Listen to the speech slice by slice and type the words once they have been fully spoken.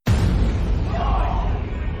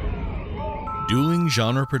Dueling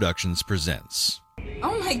Genre Productions presents...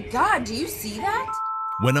 Oh my god, do you see that?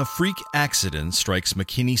 When a freak accident strikes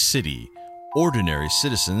McKinney City, ordinary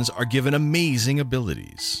citizens are given amazing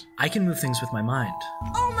abilities. I can move things with my mind.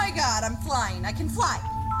 Oh my god, I'm flying. I can fly.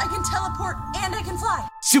 I can teleport and I can fly.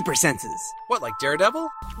 Super senses. What, like Daredevil?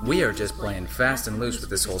 We are just playing fast and loose with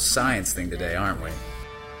this whole science thing today, aren't we?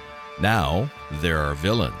 Now, there are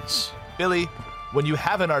villains. Billy, when you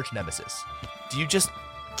have an arch nemesis, do you just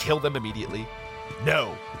kill them immediately?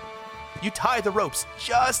 No. You tie the ropes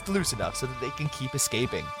just loose enough so that they can keep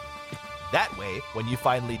escaping. That way, when you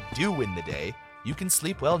finally do win the day, you can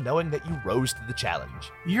sleep well knowing that you rose to the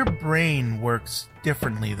challenge. Your brain works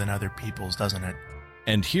differently than other people's, doesn't it?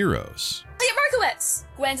 And heroes. Elliot Markowitz,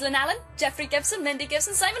 Gwendolyn Allen, Jeffrey Gibson, Mindy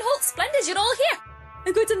Gibson, Simon Holt. Splendid, you're all here.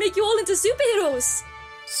 I'm going to make you all into superheroes.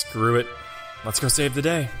 Screw it. Let's go save the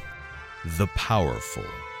day. The powerful.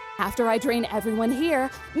 After I drain everyone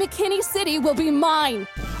here, McKinney City will be mine.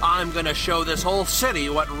 I'm gonna show this whole city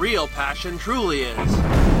what real passion truly is.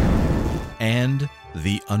 And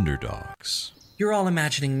the underdogs. You're all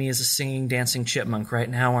imagining me as a singing, dancing chipmunk right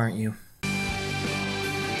now, aren't you?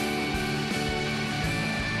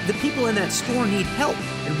 The people in that store need help,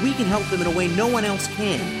 and we can help them in a way no one else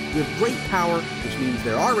can. We have great power, which means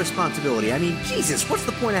there are responsibility. I mean, Jesus, what's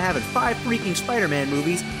the point of having 5 freaking Spider-Man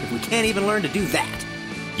movies if we can't even learn to do that?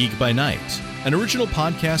 Geek by Night, an original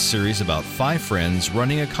podcast series about 5 friends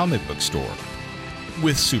running a comic book store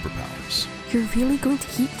with superpowers. You're really going to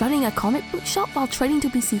keep running a comic book shop while training to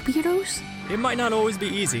be superheroes? It might not always be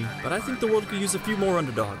easy, but I think the world could use a few more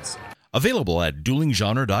underdogs. Available at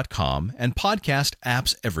duelinggenre.com and podcast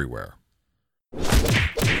apps everywhere.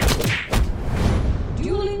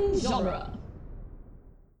 Dueling Genre.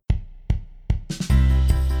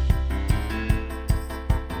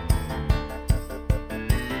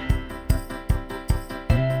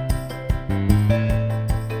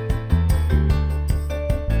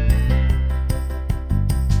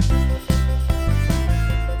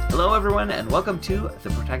 Hello, everyone, and welcome to the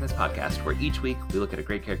Protagonist Podcast, where each week we look at a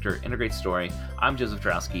great character in a great story. I'm Joseph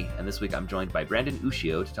Drowski, and this week I'm joined by Brandon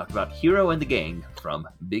Ushio to talk about Hiro and the Gang from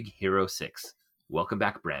Big Hero 6. Welcome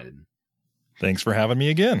back, Brandon. Thanks for having me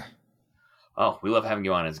again. Oh, we love having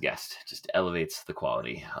you on as a guest. Just elevates the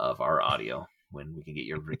quality of our audio when we can get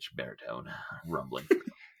your rich baritone rumbling.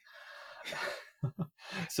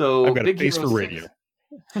 So, I've got Big a face Hero for 6. radio.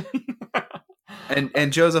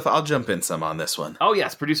 And Joseph, I'll jump in some on this one. Oh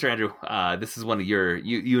yes, producer Andrew. This is one of your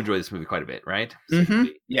you enjoy this movie quite a bit, right? So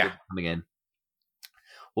Yeah. Coming in.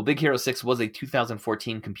 Well, Big Hero 6 was a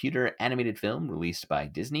 2014 computer animated film released by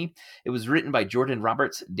Disney. It was written by Jordan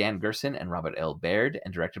Roberts, Dan Gerson, and Robert L. Baird,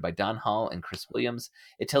 and directed by Don Hall and Chris Williams.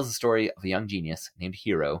 It tells the story of a young genius named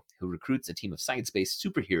Hiro who recruits a team of science-based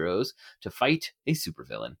superheroes to fight a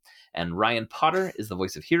supervillain. And Ryan Potter is the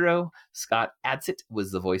voice of Hiro. Scott Adsit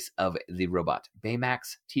was the voice of the robot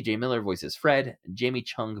Baymax. TJ Miller voices Fred. Jamie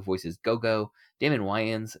Chung voices Go-Go. Damon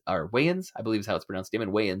Wayans, I believe is how it's pronounced. Damon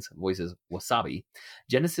Wayans voices Wasabi.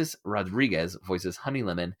 Genesis Rodriguez voices Honey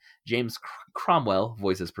Lemon. James Cromwell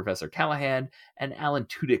voices Professor Callahan. And Alan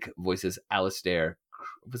Tudyk voices Alistair.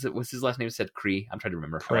 Was his last name said Cree? I'm trying to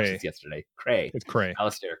remember. I watched this yesterday. Cray. It's Cray.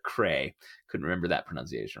 Alistair Cray. Couldn't remember that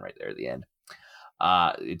pronunciation right there at the end.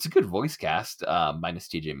 It's a good voice cast, minus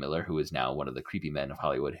TJ Miller, who is now one of the creepy men of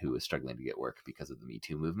Hollywood who is struggling to get work because of the Me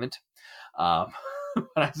Too movement.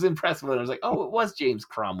 But I was impressed with it. I was like, oh, it was James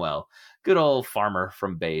Cromwell. Good old farmer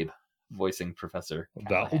from Babe, voicing Professor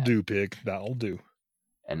Callahan. That'll do, pig. That'll do.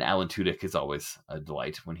 And Alan Tudyk is always a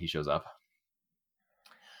delight when he shows up.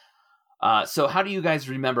 So how do you guys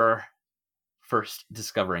remember first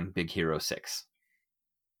discovering Big Hero 6?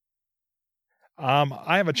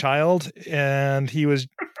 I have a child, and he was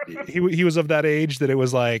of that age that it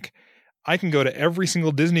was like, I can go to every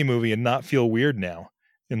single Disney movie and not feel weird now.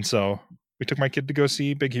 And so we took my kid to go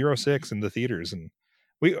see Big Hero 6 in the theaters, and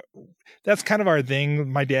that's kind of our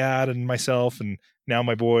thing. My dad and myself, and now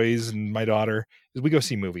my boys and my daughter, is we go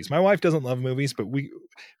see movies. My wife doesn't love movies, but we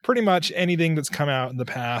pretty much anything that's come out in the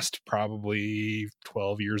past probably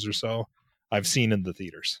 12 years or so, I've seen in the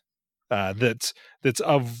theaters. That's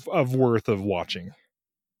of worth of watching.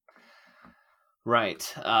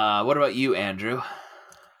 Right. What about you, Andrew?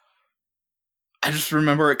 I just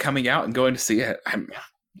remember it coming out and going to see it. I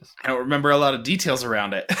don't remember a lot of details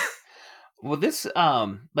around it. Well, this,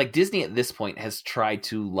 Disney at this point has tried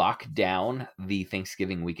to lock down the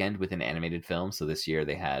Thanksgiving weekend with an animated film. So this year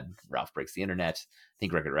they had Ralph Breaks the Internet. I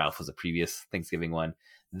think Wreck-It Ralph was a previous Thanksgiving one.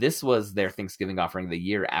 This was their Thanksgiving offering the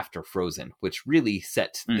year after Frozen, which really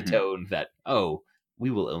set the tone that, we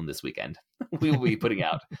will own this weekend. We will be putting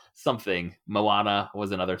out something. Moana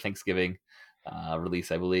was another Thanksgiving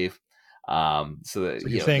release, I believe. So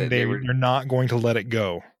you're saying they're not going to let it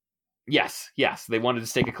go? Yes, they wanted to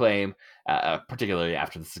stake a claim, particularly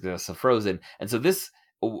after the success of Frozen. And so this,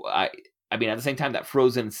 I mean, at the same time that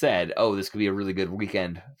Frozen said, "Oh, this could be a really good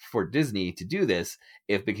weekend for Disney to do this,"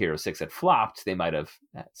 if Big Hero 6 had flopped, they might have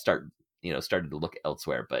started to look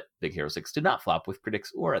elsewhere. But Big Hero 6 did not flop with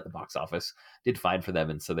critics or at the box office; did fine for them,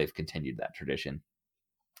 and so they've continued that tradition.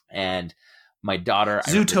 And my daughter,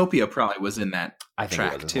 Zootopia probably was in that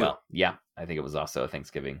track it was too. Well. Yeah, I think it was also a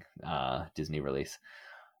Thanksgiving Disney release.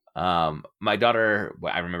 My daughter,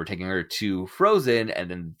 I remember taking her to Frozen,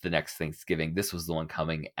 and then the next Thanksgiving, this was the one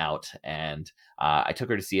coming out, and I took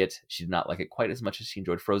her to see it. She did not like it quite as much as she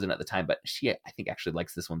enjoyed Frozen at the time, but she, I think, actually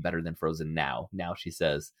likes this one better than Frozen now. Now she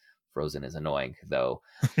says Frozen is annoying, though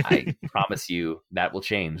I promise you that will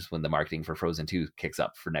change when the marketing for Frozen 2 kicks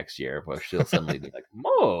up for next year, where she'll suddenly be like,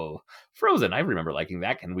 "Oh, Frozen, I remember liking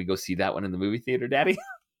that. Can we go see that one in the movie theater, Daddy?"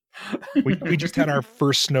 we just had our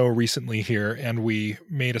first snow recently here, and we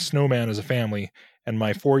made a snowman as a family, and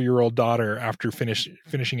my 4-year-old daughter, after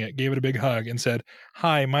finishing it, gave it a big hug and said,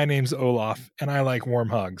 "Hi, my name's Olaf and I like warm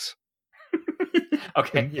hugs."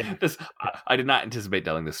 Okay, this I did not anticipate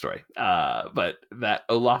telling this story, but that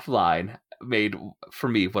Olaf line made for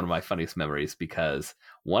me one of my funniest memories, because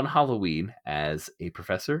one Halloween, as a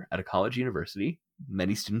professor at a college university,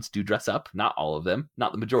 many students do dress up. Not all of them,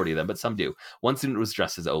 not the majority of them, but some do. One student was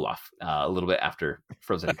dressed as Olaf a little bit after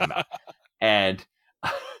Frozen had come out. And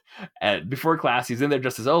before class, he's in there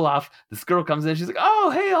dressed as Olaf. This girl comes in. She's like, "Oh,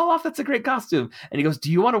 hey, Olaf, that's a great costume." And he goes,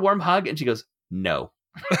 "Do you want a warm hug?" And she goes, "No."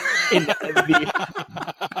 In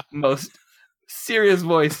the most serious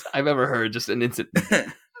voice I've ever heard. Just an instant.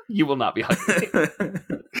 "You will not be hugging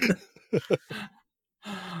me."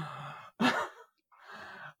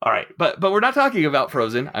 All right, but we're not talking about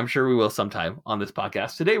Frozen. I'm sure we will sometime on this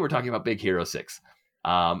podcast. Today we're talking about Big Hero 6,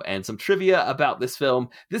 and some trivia about this film.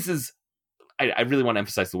 This is, I really want to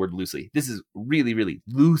emphasize the word loosely. This is really, really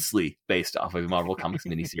loosely based off of a Marvel Comics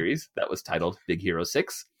miniseries that was titled Big Hero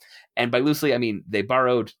 6. And by loosely, I mean they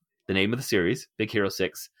borrowed the name of the series, Big Hero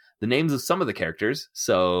 6, the names of some of the characters.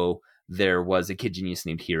 So there was a kid genius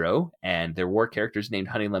named Hero, and there were characters named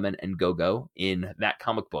Honey Lemon and Go-Go in that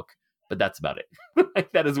comic book. But that's about it.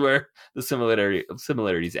 That is where the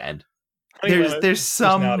similarities end. There's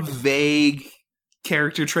some vague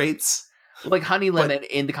character traits. Like Honey Lemon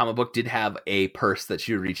in the comic book did have a purse that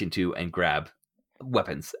she would reach into and grab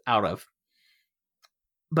weapons out of.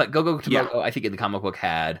 But Go-Go Tomogo, I think in the comic book,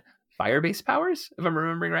 had fire-based powers, if I'm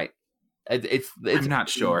remembering right. It's I'm not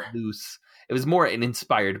sure. Loose. It was more an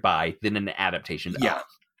inspired by than an adaptation of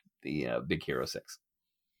the Big Hero 6.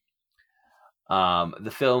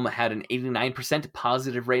 The film had an 89%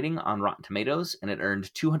 positive rating on Rotten Tomatoes, and it earned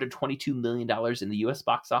 $222 million in the U.S.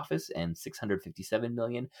 box office and $657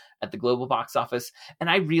 million at the global box office. And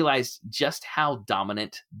I realized just how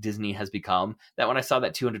dominant Disney has become that when I saw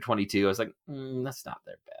that 222, I was like, that's not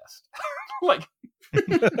their best. Like,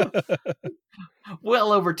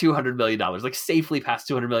 well over $200 million, like safely past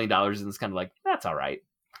 $200 million, and it's kind of like, that's all right.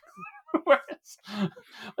 Whereas,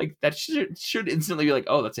 like, that should instantly be like,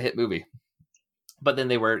 oh, that's a hit movie. But then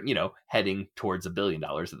they were, heading towards $1 billion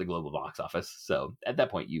at the global box office. So at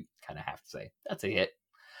that point, you kind of have to say that's a hit.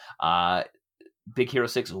 Big Hero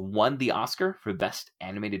 6 won the Oscar for Best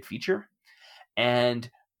Animated Feature. And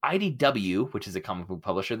IDW, which is a comic book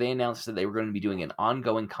publisher, they announced that they were going to be doing an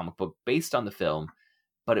ongoing comic book based on the film.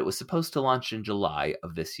 But it was supposed to launch in July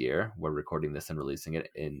of this year. We're recording this and releasing it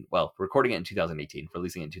recording it in 2018,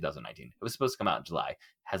 releasing it in 2019. It was supposed to come out in July.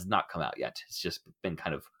 Has not come out yet. It's just been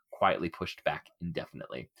kind of quietly pushed back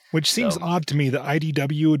indefinitely. Which seems odd to me that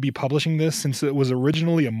IDW would be publishing this, since it was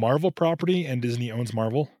originally a Marvel property and Disney owns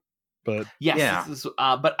Marvel. But yes,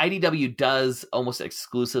 but IDW does almost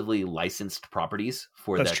exclusively licensed properties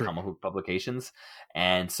for their comic book publications.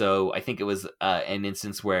 And so I think it was an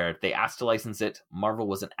instance where they asked to license it. Marvel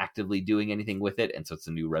wasn't actively doing anything with it. And so it's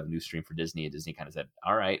a new revenue stream for Disney. And Disney kind of said,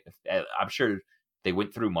 all right, I'm sure they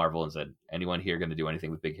went through Marvel and said, anyone here going to do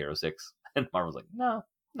anything with Big Hero 6? And Marvel's like, no.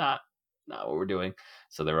 Not what we're doing.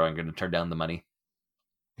 So they're going to turn down the money.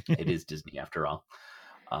 It is Disney after all.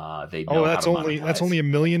 They know that's only $1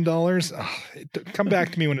 million. Come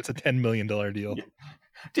back to me when it's a $10 million deal. Yeah.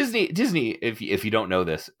 Disney. If you don't know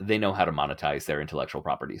this, they know how to monetize their intellectual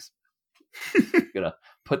properties. Gonna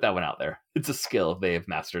put that one out there. It's a skill they have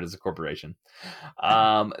mastered as a corporation.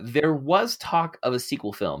 There was talk of a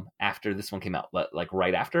sequel film after this one came out, like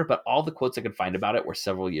right after, but all the quotes I could find about it were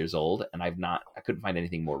several years old, and I couldn't find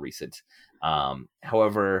anything more recent.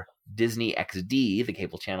 However, Disney XD, the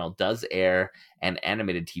cable channel, does air an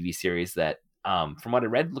animated TV series that from what I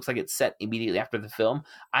read, looks like it's set immediately after the film.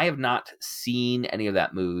 I have not seen any of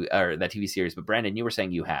that movie or that TV series, but Brandon, you were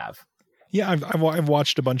saying you have. Yeah, I've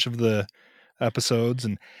watched a bunch of the episodes,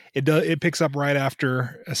 and it picks up right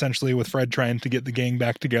after, essentially, with Fred trying to get the gang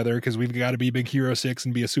back together because we've got to be Big Hero 6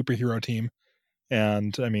 and be a superhero team.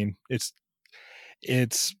 And I mean, it's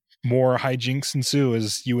more hijinks ensue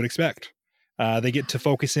as you would expect. They get to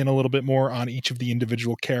focus in a little bit more on each of the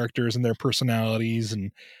individual characters and their personalities,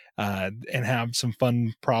 and have some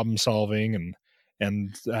fun problem solving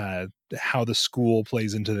and how the school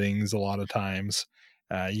plays into things a lot of times.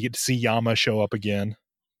 You get to see Yama show up again.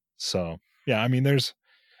 So yeah, I mean, it's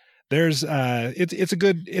a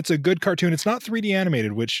good cartoon. It's not 3D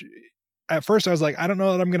animated, which at first I was like, I don't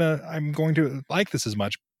know that I'm going to like this as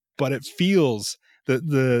much, but it feels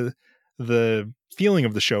the feeling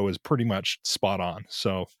of the show is pretty much spot on.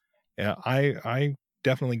 So yeah, I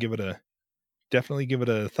definitely give it a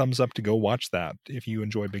thumbs up to go watch that if you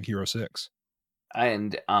enjoy Big Hero 6.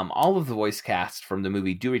 And all of the voice cast from the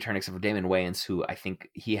movie do return, except for Damon Wayans, who I think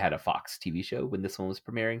he had a Fox TV show when this one was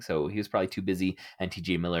premiering, so he was probably too busy. And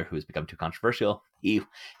T.J. Miller, who has become too controversial,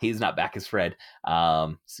 he's not back as Fred.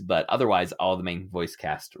 But otherwise, all the main voice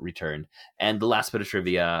cast returned. And the last bit of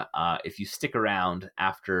trivia: if you stick around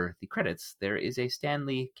after the credits, there is a Stan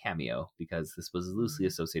Lee cameo because this was loosely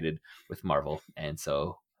associated with Marvel, and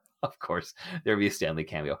so of course there'll be a Stan Lee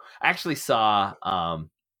cameo. I actually saw.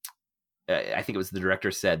 I think it was the director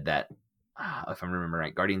said that, if I'm remembering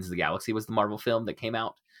right, Guardians of the Galaxy was the Marvel film that came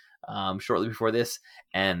out shortly before this,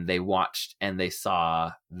 and they watched and they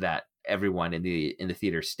saw that everyone in the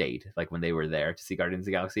theater stayed, like when they were there to see Guardians of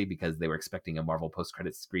the Galaxy, because they were expecting a Marvel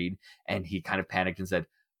post-credits screen, and he kind of panicked and said,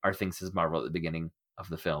 "Our thing says Marvel at the beginning of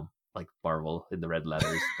the film, like Marvel in the red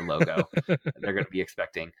letters, the logo. They're going to be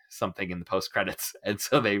expecting something in the post-credits," and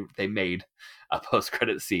so they made a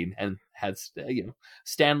post-credit scene and had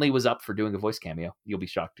Stan Lee was up for doing a voice cameo. You'll be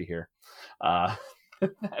shocked to hear.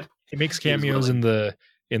 He makes cameos in the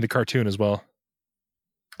cartoon as well.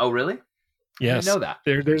 Oh, really? Yes, I didn't know that.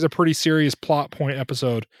 There's a pretty serious plot point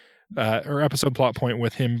episode plot point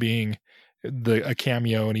with him being a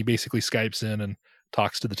cameo, and he basically Skypes in and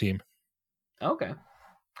talks to the team. Okay.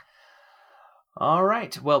 All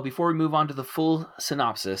right. Well, before we move on to the full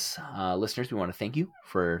synopsis, listeners, we want to thank you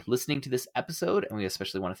for listening to this episode, and we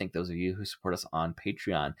especially want to thank those of you who support us on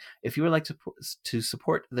Patreon. If you would like to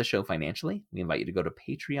support the show financially, we invite you to go to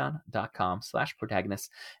patreon.com/protagonist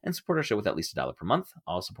and support our show with at least $1 per month.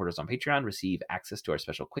 All supporters on Patreon receive access to our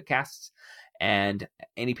special quickcasts, and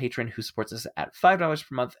any patron who supports us at $5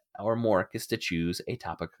 per month or more gets to choose a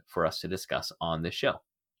topic for us to discuss on this show.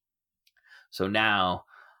 So now,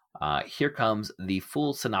 here comes the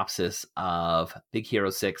full synopsis of Big Hero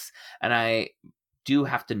 6. And I do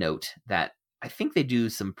have to note that I think they do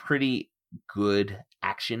some pretty good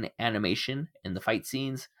action animation in the fight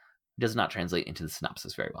scenes. It does not translate into the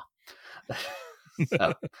synopsis very well.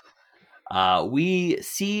 So, we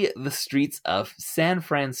see the streets of San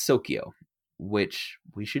Francisco, which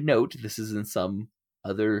we should note, this is in some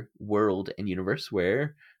other world and universe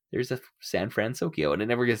where there's a San Francisco, and it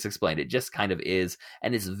never gets explained. It just kind of is,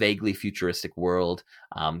 and it's a vaguely futuristic world.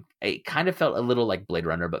 It kind of felt a little like Blade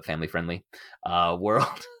Runner, but family-friendly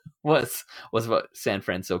world was what San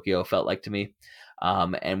Francisco felt like to me.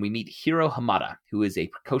 And we meet Hiro Hamada, who is a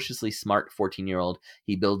precociously smart 14-year-old.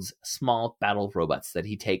 He builds small battle robots that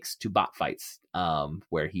he takes to bot fights,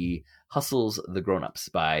 where he hustles the grown-ups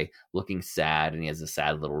by looking sad, and he has a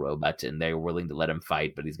sad little robot, and they're willing to let him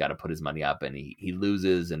fight, but he's got to put his money up, and he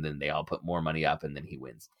loses, and then they all put more money up, and then he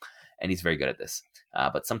wins. And he's very good at this.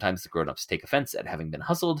 But sometimes the grown-ups take offense at having been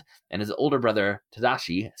hustled, and his older brother,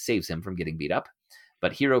 Tadashi, saves him from getting beat up.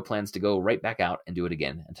 But Hiro plans to go right back out and do it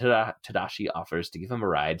again. And Tadashi offers to give him a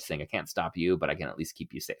ride, saying, "I can't stop you, but I can at least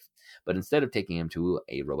keep you safe." But instead of taking him to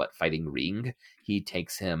a robot fighting ring, he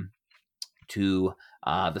takes him to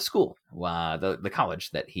the school, the college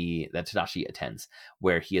that Tadashi attends,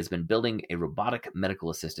 where he has been building a robotic medical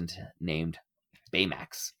assistant named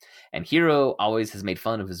Baymax. And Hiro always has made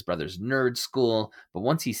fun of his brother's nerd school, but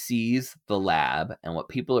once he sees the lab and what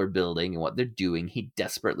people are building and what they're doing, he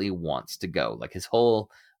desperately wants to go. Like, his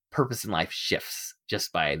whole purpose in life shifts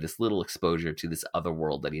just by this little exposure to this other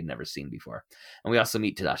world that he had never seen before. And we also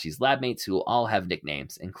meet Tadashi's lab mates, who all have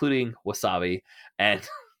nicknames, including Wasabi. And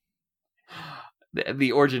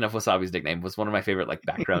the origin of Wasabi's nickname was one of my favorite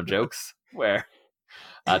background jokes, where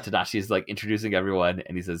Tadashi is introducing everyone,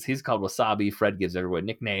 and he says he's called Wasabi. Fred gives everyone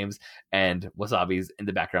nicknames, and Wasabi's in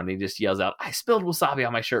the background, and he just yells out, "I spilled wasabi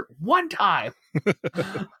on my shirt one time."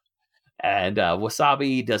 And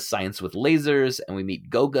Wasabi does science with lasers, and we meet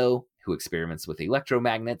Gogo, who experiments with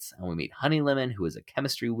electromagnets, and we meet Honey Lemon, who is a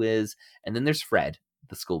chemistry whiz, and then there's Fred,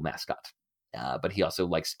 the school mascot. But he also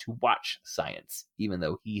likes to watch science, even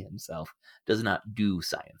though he himself does not do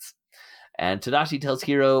science. And Tadashi tells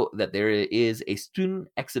Hiro that there is a student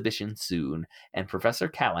exhibition soon, and Professor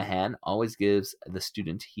Callahan always gives the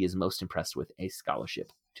student he is most impressed with a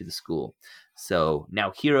scholarship to the school. So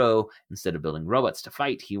now Hiro, instead of building robots to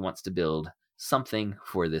fight, he wants to build something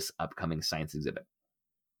for this upcoming science exhibit.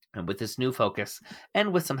 And with this new focus,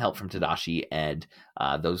 and with some help from Tadashi and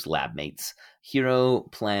those lab mates, Hiro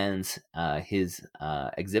plans his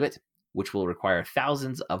exhibit, which will require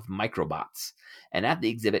thousands of microbots. And at the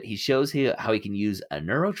exhibit, he shows how he can use a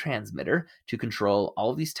neurotransmitter to control all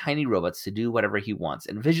of these tiny robots to do whatever he wants.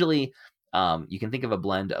 And visually, you can think of a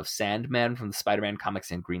blend of Sandman from the Spider-Man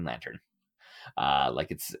comics and Green Lantern.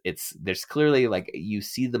 Like it's there's clearly, like, you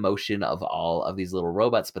see the motion of all of these little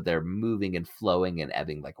robots, but they're moving and flowing and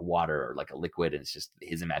ebbing like water or like a liquid, and it's just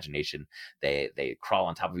his imagination. They crawl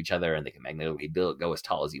on top of each other, and they can magnetically go as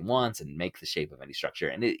tall as he wants and make the shape of any structure.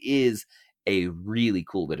 And it is a really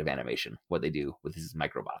cool bit of animation what they do with these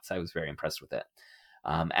microbots. I was very impressed with it.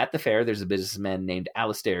 At the fair, there's a businessman named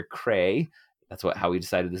Alistair Cray. That's how we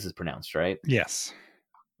decided this is pronounced, right? Yes.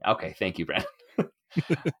 Okay, thank you, Brad.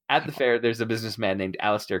 At the fair, there's a businessman named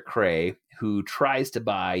Alistair Cray who tries to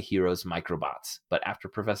buy Hiro's microbots. But after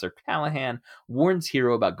Professor Callahan warns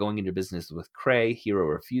Hiro about going into business with Cray, Hiro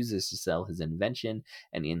refuses to sell his invention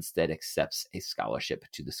and instead accepts a scholarship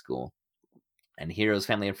to the school. And Hiro's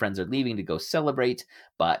family and friends are leaving to go celebrate,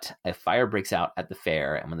 but a fire breaks out at the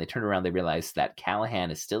fair, and when they turn around, they realize that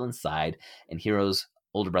Callahan is still inside, and Hiro's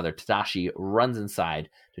older brother Tadashi runs inside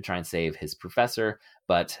to try and save his professor,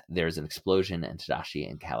 but there's an explosion and Tadashi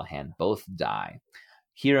and Callahan both die.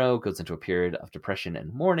 Hiro goes into a period of depression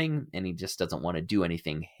and mourning, and he just doesn't want to do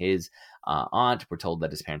anything. His aunt, we're told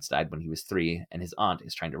that his parents died when he was 3, and his aunt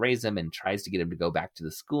is trying to raise him and tries to get him to go back to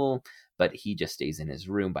the school, but he just stays in his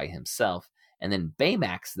room by himself. And then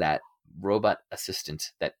Baymax, that robot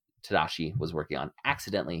assistant that Tadashi was working on,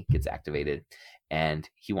 accidentally gets activated, and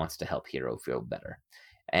he wants to help Hiro feel better.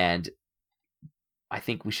 And I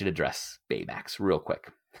think we should address Baymax real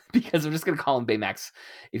quick, because I'm just going to call him Baymax.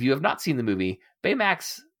 If you have not seen the movie,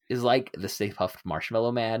 Baymax is like the Stay Puft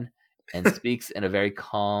Marshmallow Man and speaks in a very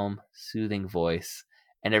calm, soothing voice,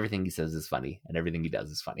 and everything he says is funny, and everything he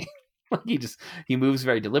does is funny. He moves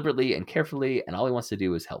very deliberately and carefully, and all he wants to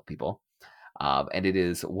do is help people. And it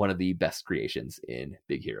is one of the best creations in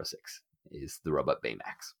Big Hero 6, is the robot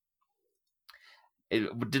Baymax.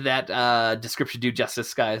 Did that description do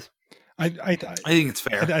justice, guys? I think it's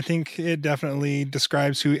fair. I think it definitely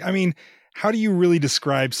describes who. I mean, how do you really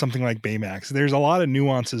describe something like Baymax? There's a lot of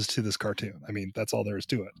nuances to this cartoon. I mean, that's all there is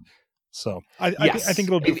to it. So I think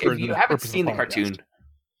it'll do. If you haven't seen the cartoon,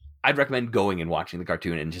 I'd recommend going and watching the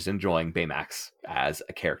cartoon and just enjoying Baymax as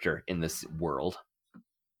a character in this world.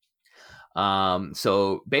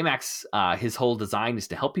 So Baymax, his whole design is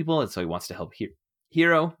to help people, and so he wants to help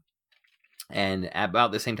Hiro. And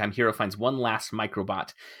about the same time, Hiro finds one last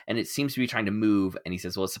microbot, and it seems to be trying to move. And he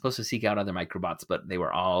says, well, it's supposed to seek out other microbots, but they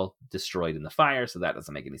were all destroyed in the fire, so that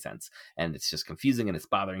doesn't make any sense. And it's just confusing, and it's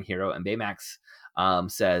bothering Hiro. And Baymax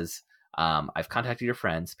says, I've contacted your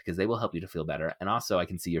friends because they will help you to feel better. And also, I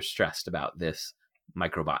can see you're stressed about this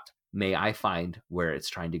microbot. May I find where it's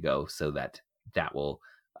trying to go so that will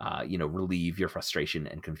relieve your frustration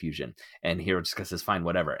and confusion. And Hiro just says, fine,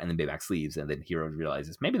 whatever. And then Baymax leaves, and then Hiro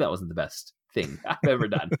realizes maybe that wasn't the best thing I've ever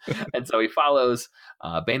done. And so he follows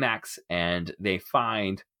Baymax, and they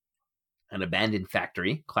find an abandoned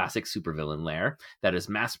factory, classic supervillain lair, that is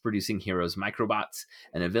mass producing Hiro's microbots.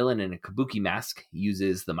 And a villain in a kabuki mask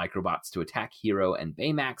uses the microbots to attack Hiro and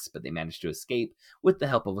Baymax, but they manage to escape with the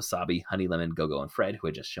help of Wasabi, Honey Lemon, Go-Go, and Fred, who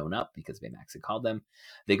had just shown up because Baymax had called them.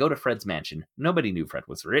 They go to Fred's mansion. Nobody knew Fred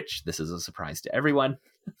was rich. This is a surprise to everyone.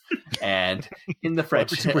 And in the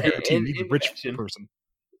Fred rich person.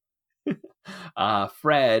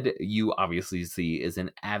 Fred, you obviously see, is an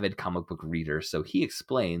avid comic book reader, so he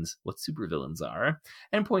explains what supervillains are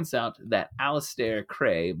and points out that Alistair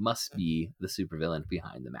Cray must be the supervillain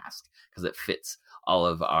behind the mask because it fits all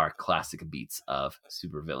of our classic beats of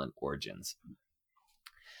supervillain origins.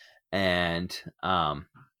 And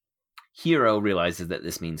Hiro realizes that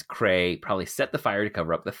this means Cray probably set the fire to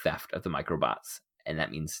cover up the theft of the microbots. And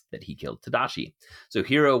that means that he killed Tadashi. So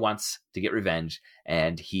Hiro wants to get revenge,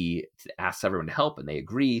 and he asks everyone to help, and they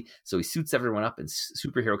agree. So he suits everyone up in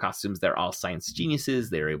superhero costumes. They're all science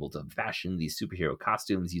geniuses. They're able to fashion these superhero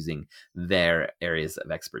costumes using their areas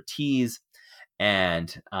of expertise. And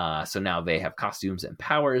so now they have costumes and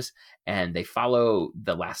powers, and they follow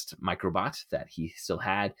the last microbot that he still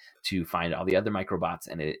had to find all the other microbots,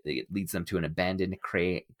 and it leads them to an abandoned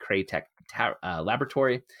Cray Tech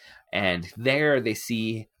laboratory. And there they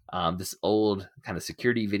see this old kind of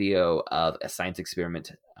security video of a science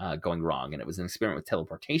experiment going wrong. And it was an experiment with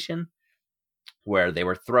teleportation, where they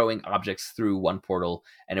were throwing objects through one portal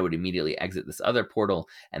and it would immediately exit this other portal.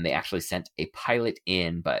 And they actually sent a pilot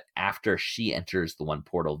in, but after she enters the one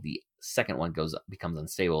portal, the second one becomes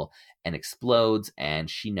unstable and explodes, and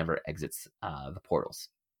she never exits the portals.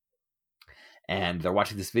 And they're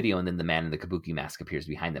watching this video, and then the man in the kabuki mask appears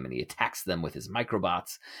behind them, and he attacks them with his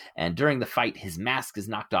microbots. And during the fight, his mask is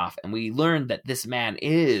knocked off, and we learn that this man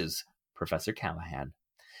is Professor Callahan.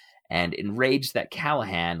 And enraged that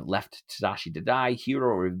Callahan left Tadashi to die,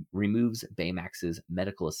 Hiro removes Baymax's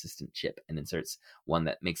medical assistant chip and inserts one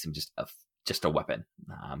that makes him just a weapon.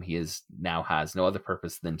 He now has no other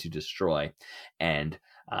purpose than to destroy. And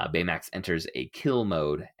Baymax enters a kill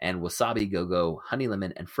mode, and Wasabi, Gogo, Honey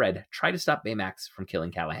Lemon, and Fred try to stop Baymax from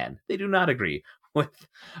killing Callahan. They do not agree with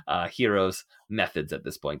Hiro's methods at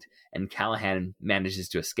this point, and Callahan manages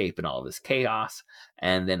to escape in all of this chaos.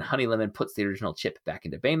 And then Honey Lemon puts the original chip back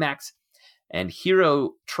into Baymax, and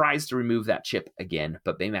Hiro tries to remove that chip again,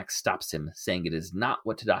 but Baymax stops him, saying it is not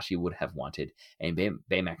what Tadashi would have wanted. And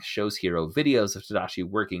Baymax shows Hiro videos of Tadashi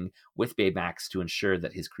working with Baymax to ensure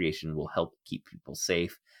that his creation will help keep people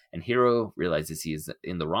safe. And Hiro realizes he is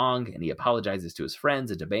in the wrong, and he apologizes to his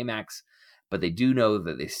friends and to Baymax, but they do know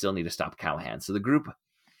that they still need to stop Callahan. So the group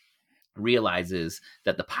realizes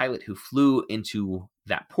that the pilot who flew into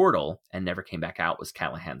that portal and never came back out was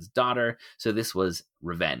Callahan's daughter. So this was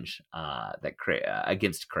revenge that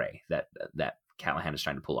against Cray that Callahan is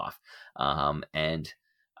trying to pull off. And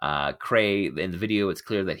Cray, in the video, it's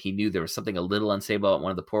clear that he knew there was something a little unstable at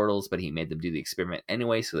one of the portals, but he made them do the experiment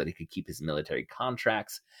anyway so that he could keep his military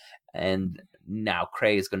contracts. And now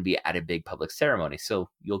Cray is going to be at a big public ceremony. So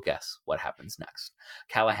you'll guess what happens next.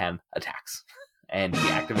 Callahan attacks, and he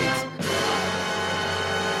activates.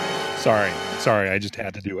 Sorry, I just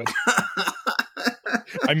had to do it.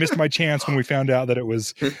 I missed my chance when we found out that it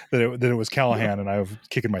was Callahan, and I was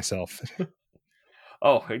kicking myself.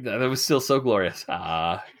 Oh, that was still so glorious.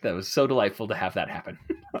 That was so delightful to have that happen.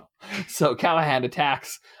 So Callahan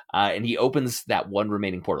attacks, and he opens that one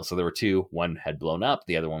remaining portal. So there were two. One had blown up.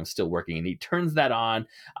 The other one was still working, and he turns that on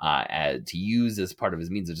to use as part of his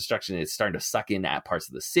means of destruction. It's starting to suck in at parts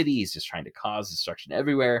of the city. He's just trying to cause destruction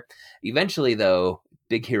everywhere. Eventually, though,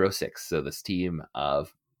 Big Hero 6, so this team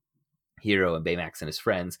of Hiro and Baymax and his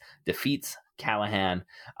friends, defeats Callahan.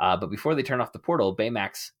 But before they turn off the portal,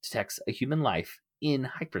 Baymax detects a human life in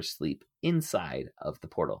hypersleep inside of the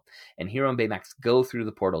portal. And Hiro and Baymax go through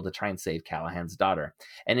the portal to try and save Callahan's daughter.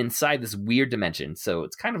 And inside this weird dimension, so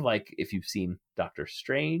it's kind of like if you've seen Doctor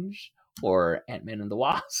Strange or Ant-Man and the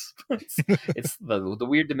Wasp. it's the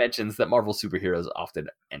weird dimensions that Marvel superheroes often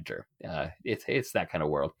enter. It's that kind of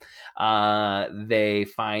world. They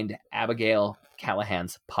find Abigail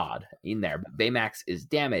Callahan's pod in there. But Baymax is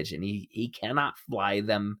damaged, and he cannot fly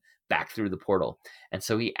them back through the portal. And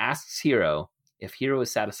so he asks Hiro if Hiro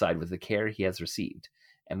is satisfied with the care he has received.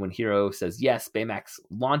 And when Hiro says yes, Baymax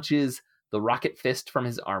launches the rocket fist from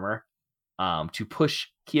his armor to push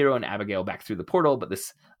Hiro and Abigail back through the portal, but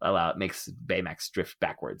this makes Baymax drift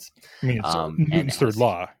backwards. I mean, it's Newton's third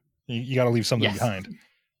law. You got to leave something behind.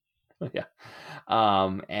 Yeah.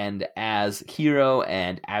 And as Hiro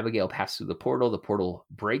and Abigail pass through the portal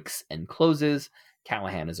breaks and closes.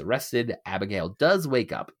 Callahan is arrested. Abigail does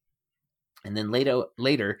wake up. And then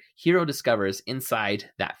later, Hiro discovers inside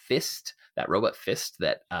that fist, that robot fist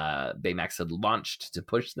that Baymax had launched to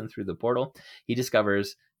push them through the portal, he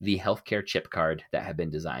discovers the healthcare chip card that had been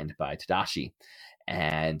designed by Tadashi.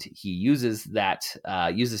 And he uses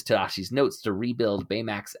Tadashi's notes to rebuild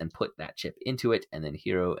Baymax and put that chip into it. And then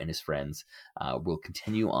Hiro and his friends will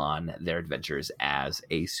continue on their adventures as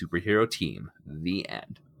a superhero team. The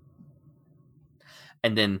end.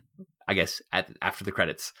 And then, I guess, after the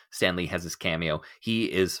credits, Stan Lee has his cameo. He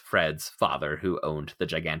is Fred's father, who owned the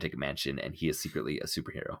gigantic mansion, and he is secretly a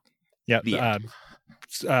superhero. Yeah,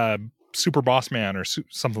 Super Boss Man or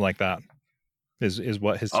something like that is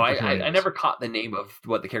what his superhero is. I never caught the name of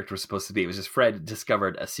what the character was supposed to be. It was just Fred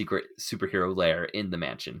discovered a secret superhero lair in the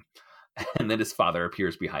mansion, and then his father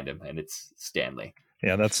appears behind him, and it's Stanley.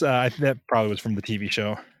 Yeah, that's that probably was from the TV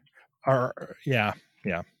show.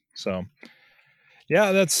 So.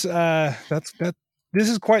 Yeah, that's that. This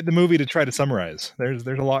is quite the movie to try to summarize. There's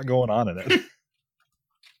a lot going on in it.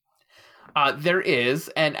 There is,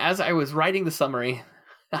 and as I was writing the summary,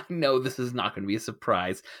 I know this is not going to be a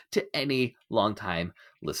surprise to any longtime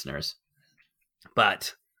listeners,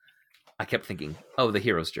 but I kept thinking, the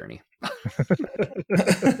hero's journey.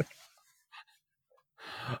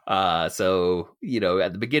 So,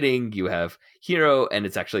 at the beginning you have Hiro, and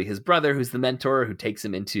it's actually his brother who's the mentor, who takes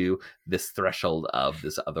him into this threshold of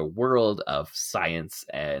this other world of science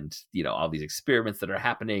and, all these experiments that are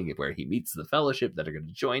happening, where he meets the fellowship that are going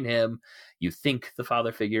to join him. You think the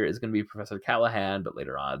father figure is going to be Professor Callahan, but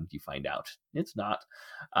later on you find out it's not.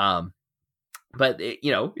 But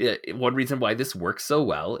one reason why this works so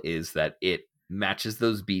well is that it matches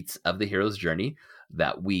those beats of the hero's journey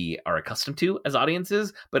that we are accustomed to as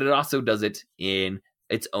audiences, but it also does it in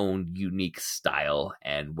its own unique style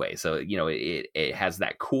and way. So, it has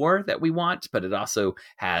that core that we want, but it also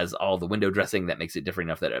has all the window dressing that makes it different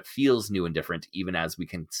enough that it feels new and different, even as we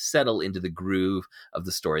can settle into the groove of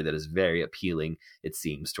the story that is very appealing, it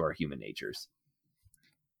seems, to our human natures.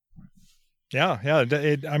 Yeah.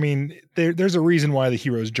 There's a reason why the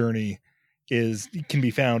hero's journey can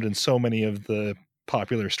be found in so many of the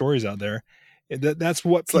popular stories out there. That's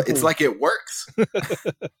what it's like it works.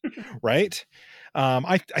 Right.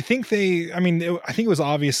 I think it was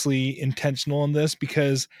obviously intentional in this,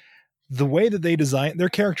 because the way that they designed their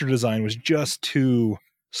character design was just too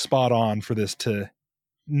spot on for this to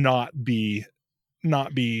not be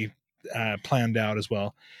planned out as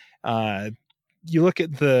well. You look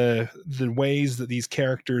at the ways that these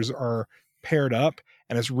characters are paired up,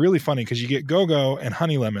 and it's really funny because you get Go-Go and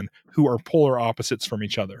Honey Lemon, who are polar opposites from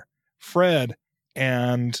each other. Fred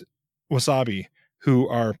and Wasabi, who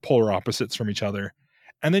are polar opposites from each other.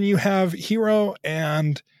 And then you have Hiro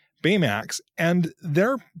and Baymax, and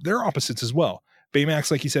they're opposites as well. Baymax,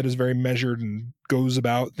 like you said, is very measured and goes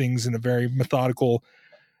about things in a very methodical,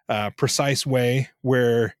 precise way,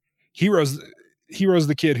 where Hiro's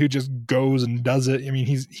the kid who just goes and does it. I mean,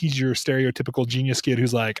 he's your stereotypical genius kid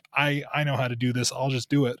who's like, I know how to do this, I'll just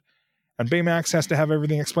do it. And Baymax has to have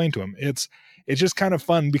everything explained to him. It's just kind of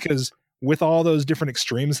fun, because with all those different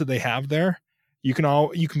extremes that they have there, you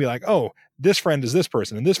can be like, oh, this friend is this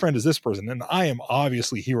person and this friend is this person, and I am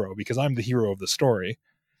obviously Hiro because I'm the hero of the story.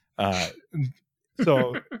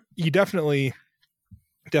 So you definitely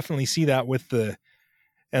see that with the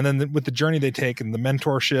journey they take and the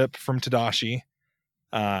mentorship from Tadashi.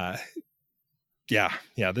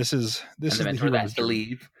 This is the mentor that has to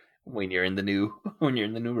leave when you're in the new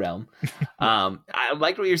realm. I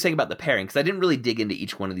liked what you were saying about the pairing, because I didn't really dig into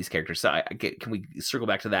each one of these characters. So can we circle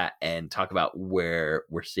back to that and talk about where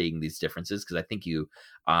we're seeing these differences? Because I think you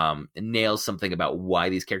nail something about why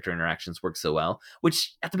these character interactions work so well,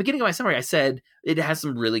 which at the beginning of my summary, I said it has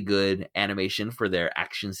some really good animation for their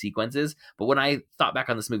action sequences. But when I thought back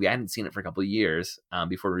on this movie, I hadn't seen it for a couple of years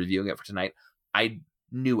before reviewing it for tonight. I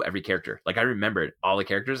knew every character. Like, I remembered all the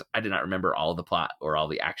characters. I did not remember all the plot or all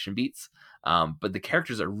the action beats. But the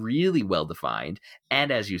characters are really well defined.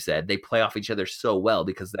 And as you said, they play off each other so well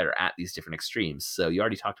because they're at these different extremes. So you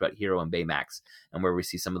already talked about Hiro and Baymax, and where we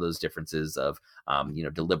see some of those differences of,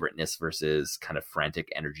 deliberateness versus kind of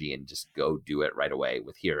frantic energy and just go do it right away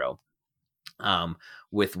with Hiro.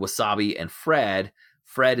 With Wasabi and Fred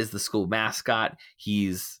is the school mascot.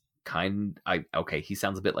 He's he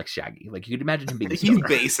sounds a bit like Shaggy. Like, you could imagine him being he's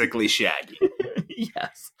basically Shaggy.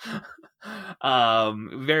 Yes.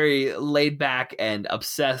 Very laid back and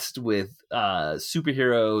obsessed with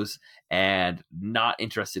superheroes and not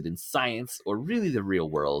interested in science or really the real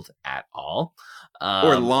world at all.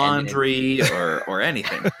 Or laundry or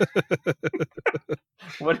anything.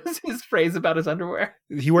 What is his phrase about his underwear?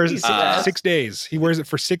 He wears it 6 days. He wears it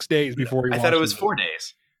for 6 days before he I thought it was 4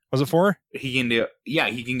 days. Was it 4? He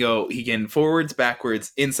can forwards,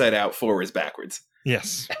 backwards, inside out, forwards, backwards.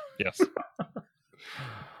 Yes.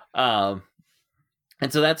 And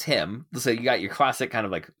so that's him. So you got your classic kind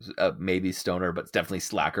of like maybe stoner, but definitely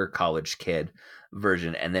slacker college kid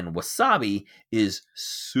version. And then Wasabi is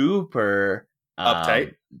super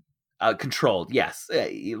uptight. Controlled, yes.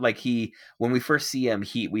 When we first see him,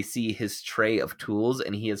 we see his tray of tools,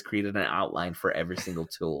 and he has created an outline for every single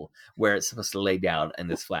tool where it's supposed to lay down in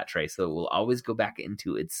this flat tray, so it will always go back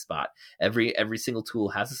into its spot. Every single tool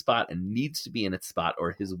has a spot and needs to be in its spot,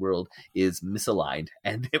 or his world is misaligned,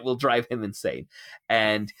 and it will drive him insane.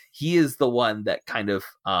 And he is the one that kind of,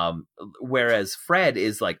 whereas Fred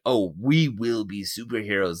is like, oh, we will be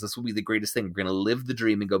superheroes. This will be the greatest thing. We're going to live the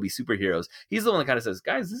dream and go be superheroes. He's the one that kind of says,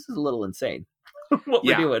 guys, this is a little insane what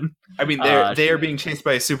we're doing. I mean, they are being chased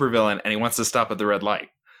by a supervillain, and he wants to stop at the red light.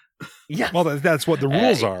 Yeah, well, that's what the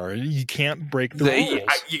rules are. You can't break the rules.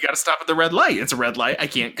 You got to stop at the red light. It's a red light. I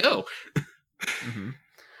can't go. Mm-hmm.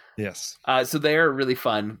 Yes. So they're a really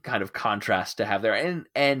fun kind of contrast to have there.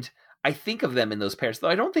 And I think of them in those pairs, though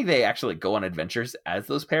I don't think they actually go on adventures as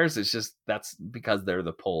those pairs. It's just that's because they're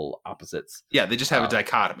the pole opposites. Yeah, they just have a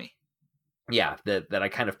dichotomy. Yeah, that I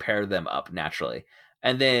kind of pair them up naturally.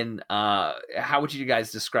 And then how would you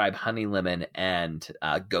guys describe Honey Lemon and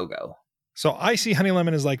Go-Go? So I see Honey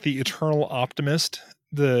Lemon as like the eternal optimist.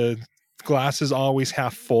 The glass is always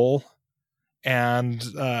half full, and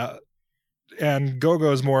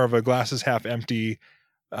Go-Go is more of a glass is half empty.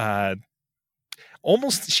 She's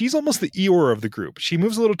almost the Eeyore of the group. She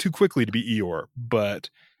moves a little too quickly to be Eeyore, but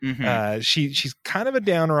she's kind of a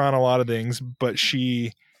downer on a lot of things. But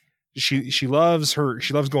she loves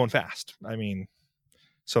going fast. I mean,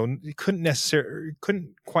 so it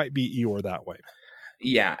couldn't quite be Eeyore that way.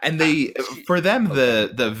 Yeah, and for them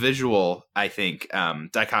the visual, I think,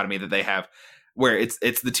 dichotomy that they have, where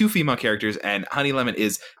it's the two female characters, and Honey Lemon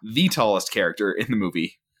is the tallest character in the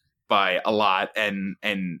movie by a lot, and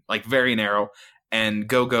like very narrow, and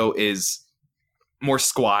Go-Go is more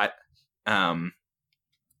squat, and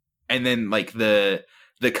then like the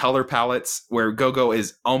color palettes, where Go-Go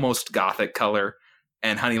is almost gothic color,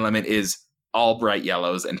 and Honey Lemon is all bright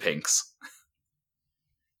yellows and pinks.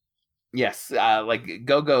 Yes, like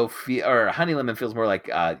Go-Go or Honey Lemon feels more like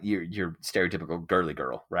your stereotypical girly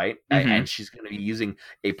girl, right? Mm-hmm. And she's going to be using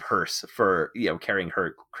a purse for carrying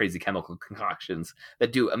her crazy chemical concoctions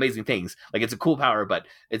that do amazing things. Like it's a cool power, but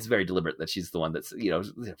it's very deliberate that she's the one that's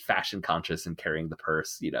fashion conscious and carrying the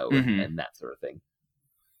purse, and that sort of thing.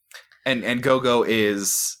 And Go-Go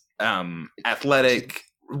is athletic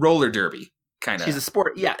roller derby kind of. She's a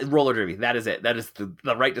sport, roller derby. That is it. That is the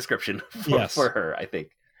right description for her, I think.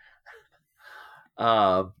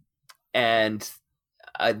 And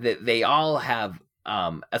they all have,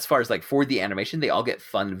 as far as like for the animation, they all get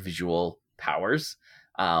fun visual powers.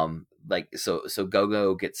 Like so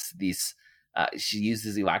Go-Go gets these. She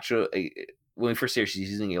uses when we first see her,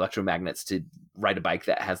 she's using electromagnets to ride a bike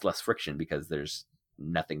that has less friction because there's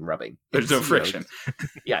nothing rubbing. There's no friction.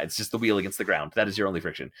 It's just the wheel against the ground. That is your only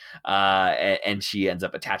friction. And she ends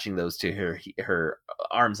up attaching those to her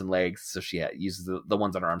arms and legs. So she uses the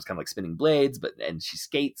ones on her arms kind of like spinning blades, and she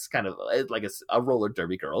skates kind of like a roller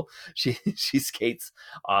derby girl. She skates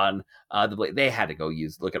on the blade. They had to go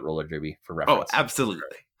look at roller derby for reference. Oh,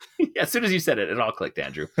 absolutely. As soon as you said it all clicked,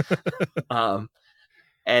 Andrew.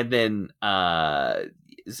 And then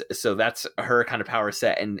so that's her kind of power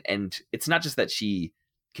set, and it's not just that she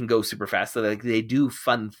can go super fast. So like they do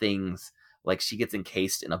fun things, like she gets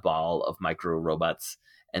encased in a ball of micro robots,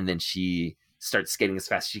 and then she starts skating as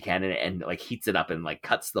fast as she can, and like heats it up and like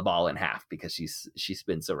cuts the ball in half because she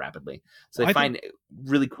spins so rapidly. So they find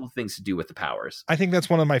really cool things to do with the powers. I think that's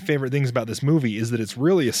one of my favorite things about this movie is that it's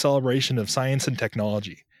really a celebration of science and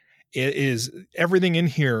technology. It is everything in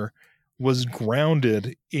here was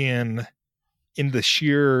grounded in the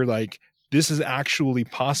sheer, like, this is actually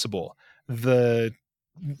possible. The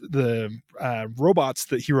robots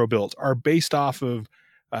that Hiro built are based off of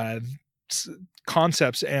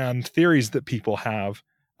concepts and theories that people have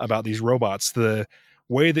about these robots. The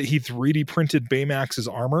way that he 3D printed Baymax's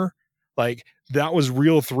armor, like, that was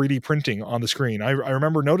real 3D printing on the screen. I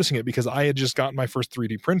remember noticing it because I had just gotten my first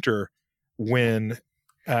 3D printer when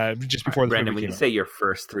just before the Brandon, movie when you say your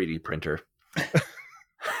first 3D printer,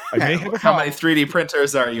 I may have how many 3D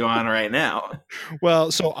printers are you on right now?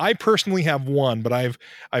 Well, so I personally have one, but I've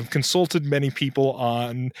consulted many people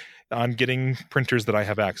on getting printers that I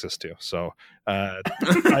have access to. So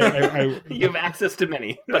you have access to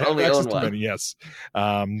many, but only own one. Many, yes,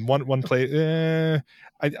 one place.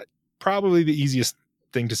 Probably the easiest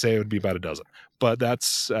thing to say would be about a dozen, but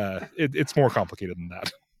that's it's more complicated than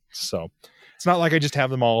that. So it's not like I just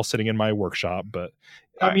have them all sitting in my workshop, but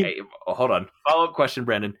I mean, hold on. Follow-up question,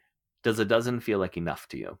 Brandon. Does a dozen feel like enough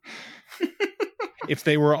to you? If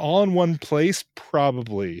they were all in one place,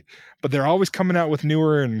 probably. But they're always coming out with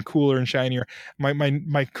newer and cooler and shinier.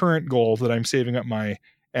 My current goal that I'm saving up my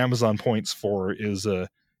Amazon points for is a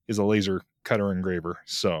laser cutter engraver.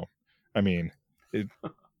 So, I mean, I'm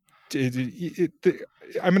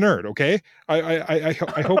a nerd. Okay,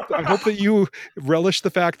 I hope that you relish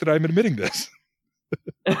the fact that I'm admitting this.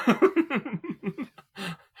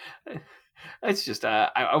 It's just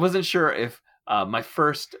I wasn't sure if my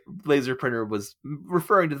first laser printer was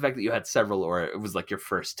referring to the fact that you had several, or it was like your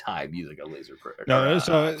first time using a laser printer. No,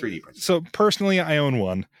 so 3D printer. So personally, I own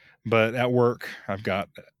one, but at work, I've got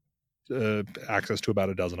access to about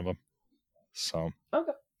a dozen of them. So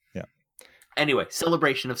okay, yeah. Anyway,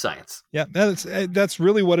 celebration of science. Yeah, that's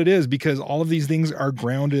really what it is, because all of these things are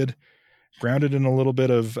grounded in a little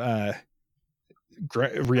bit of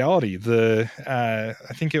reality. I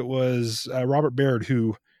think it was Robert Baird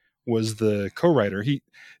who was the co-writer.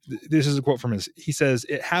 This is a quote from he says,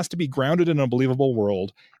 "It has to be grounded in a believable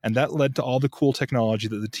world, and that led to all the cool technology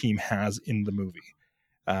that the team has in the movie.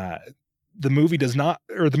 The movie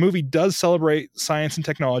does celebrate science and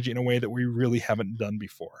technology in a way that we really haven't done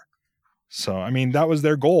before." So, I mean, that was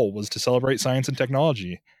their goal, was to celebrate science and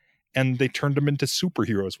technology, and they turned them into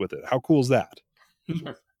superheroes with it. How cool is that?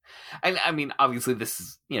 And I mean, obviously this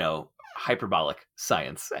is, hyperbolic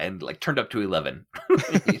science and like turned up to 11,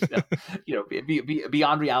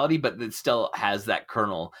 beyond reality, but it still has that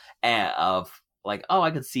kernel of like, oh,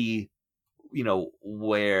 I could see,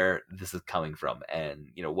 where this is coming from and,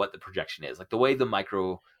 what the projection is. Like the way the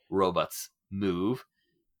micro robots move,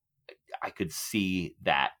 I could see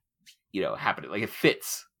that, happening. Like it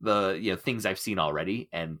fits the, things I've seen already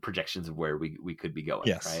and projections of where we could be going.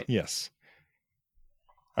 Yes. Right? Yes.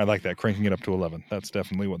 I like that, cranking it up to 11. That's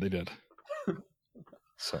definitely what they did.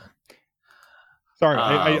 So, sorry,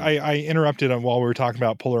 I interrupted while we were talking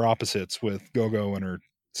about polar opposites with Go-Go and her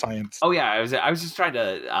science. Oh yeah, I was just trying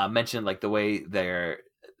to mention like the way they're,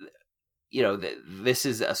 this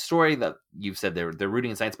is a story that you've said they're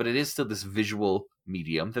rooting in science, but it is still this visual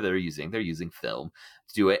medium that they're using. They're using film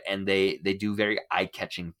to do it, and they do very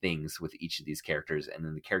eye-catching things with each of these characters, and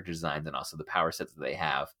then the character designs and also the power sets that they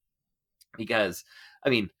have. Because, I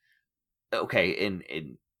mean, okay,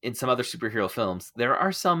 in some other superhero films, there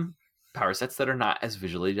are some power sets that are not as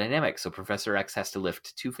visually dynamic. So Professor X has to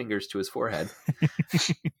lift 2 fingers to his forehead,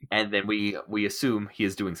 and then we assume he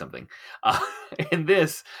is doing something. In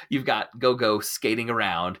this, you've got Go-Go skating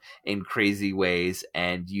around in crazy ways,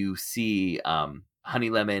 and you see Honey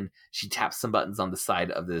Lemon. She taps some buttons on the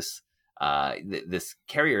side of this this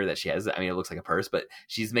carrier that she has. I mean, it looks like a purse, but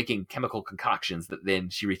she's making chemical concoctions that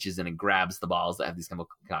then she reaches in and grabs the balls that have these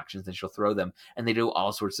chemical concoctions, and she'll throw them, and they do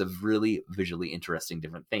all sorts of really visually interesting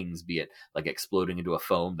different things, be it like exploding into a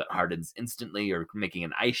foam that hardens instantly or making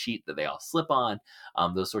an ice sheet that they all slip on,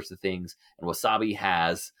 those sorts of things. And Wasabi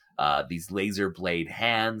has these laser blade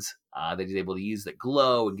hands that he's able to use that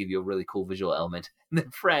glow and give you a really cool visual element. And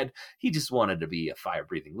then Fred, he just wanted to be a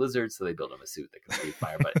fire-breathing lizard, so they built him a suit that can breathe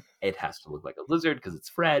fire, but it has to look like a lizard because it's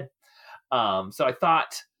Fred. So I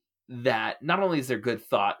thought that not only is there good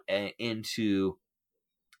thought into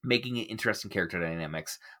making it interesting character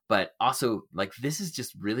dynamics, but also like this is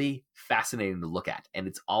just really fascinating to look at, and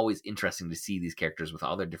it's always interesting to see these characters with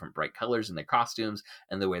all their different bright colors and their costumes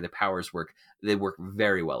and the way their powers work. They work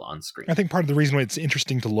very well on screen. I think part of the reason why it's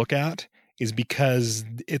interesting to look at is because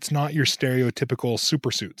it's not your stereotypical super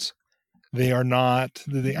suits. They are not.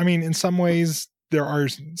 I mean, in some ways there are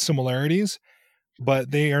similarities, but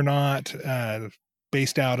they are not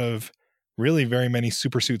based out of really very many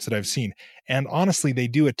super suits that I've seen. And honestly, they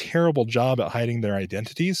do a terrible job at hiding their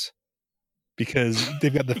identities because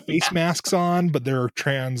they've got the face masks on, but they're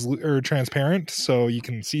transparent, so you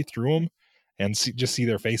can see through them and just see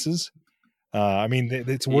their faces. I mean,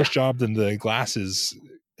 it's a worse job than the glasses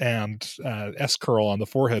and S-curl on the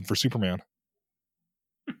forehead for Superman.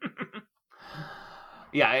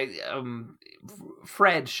 Yeah,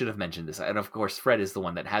 Fred should have mentioned this. And of course, Fred is the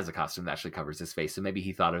one that has a costume that actually covers his face. So maybe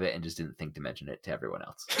he thought of it and just didn't think to mention it to everyone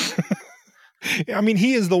else. I mean,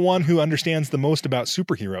 he is the one who understands the most about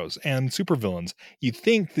superheroes and supervillains. You'd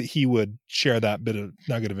think that he would share that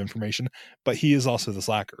nugget of information, but he is also the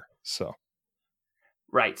slacker. So,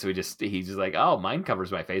 right. So he's just like, oh, mine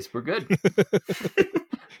covers my face. We're good.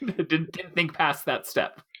 didn't think past that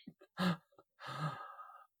step.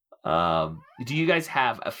 Do you guys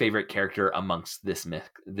have a favorite character amongst this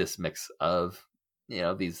mix of,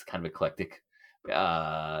 these kind of eclectic,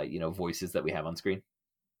 voices that we have on screen?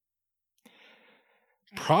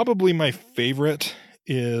 Probably my favorite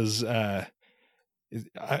is I'd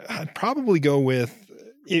probably go with,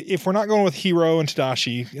 if we're not going with Hiro and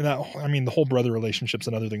Tadashi, the whole brother relationship's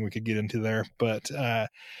another thing we could get into there, but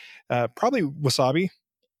probably Wasabi,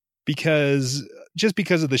 because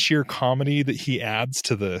of the sheer comedy that he adds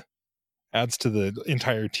to the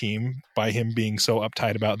entire team by him being so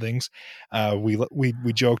uptight about things.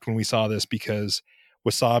 We joked when we saw this because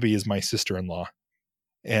Wasabi is my sister-in-law,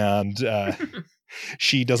 and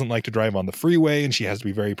she doesn't like to drive on the freeway, and she has to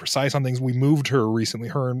be very precise on things. We moved her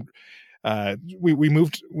recently. We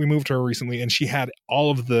moved her recently, and she had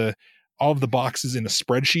all of the boxes in a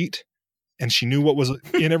spreadsheet, and she knew what was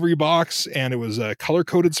in every box, and it was a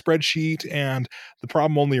color-coded spreadsheet. And the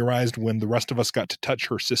problem only arose when the rest of us got to touch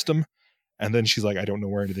her system. And then she's like, I don't know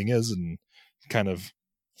where anything is, and kind of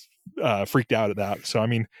freaked out at that. So, I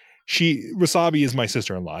mean, Wasabi is my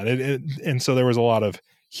sister-in-law. And so there was a lot of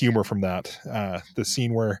humor from that. The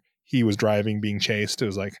scene where he was driving, being chased. It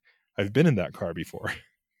was like, I've been in that car before.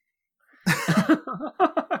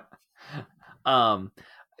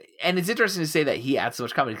 And it's interesting to say that he adds so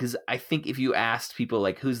much comedy, because I think if you asked people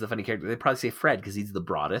like who's the funny character, they'd probably say Fred, because he's the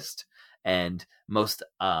broadest and most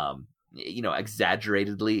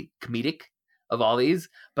exaggeratedly comedic of all these.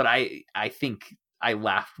 But I think I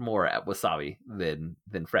laughed more at Wasabi than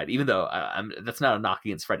Fred, even though that's not a knock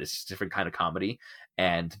against Fred. It's just a different kind of comedy,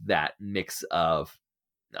 and that mix of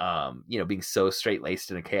being so straight-laced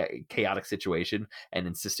in a chaotic situation and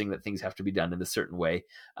insisting that things have to be done in a certain way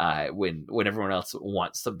when everyone else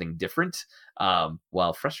wants something different,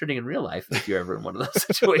 while frustrating in real life, if you're ever in one of those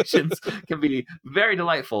situations, can be very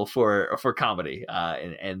delightful for comedy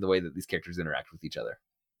and the way that these characters interact with each other.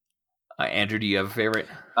 Andrew, do you have a favorite?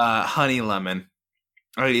 Honey Lemon.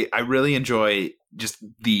 I really enjoy just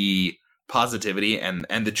the positivity and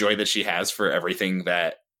the joy that she has for everything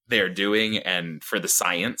that they're doing and for the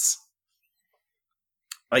science.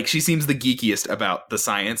 Like, she seems the geekiest about the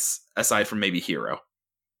science aside from maybe Hiro.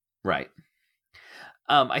 Right.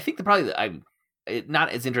 I think not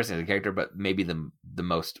as interesting as a character, but maybe the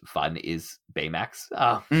most fun is Baymax,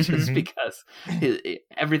 just because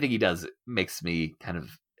everything he does makes me kind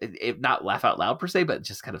of not laugh out loud per se, but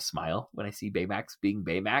just kind of smile when I see Baymax being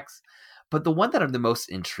Baymax. But the one that I'm the most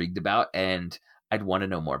intrigued about and I'd want to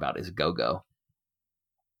know more about is Go-Go.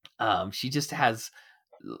 She just has,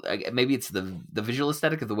 maybe it's the visual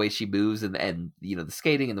aesthetic of the way she moves and the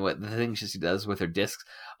skating and the things she does with her discs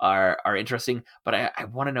are interesting. But I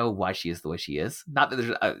want to know why she is the way she is. Not that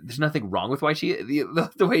there's nothing wrong with why she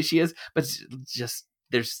the way she is, but just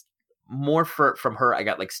there's more from her. I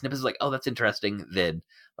got like snippets like, oh, that's interesting, than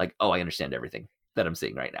like, oh, I understand everything that I'm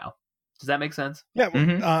seeing right now. Does that make sense? Yeah,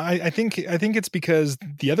 I think it's because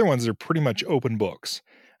the other ones are pretty much open books.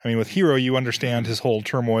 I mean, with Hiro, you understand his whole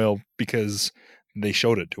turmoil because they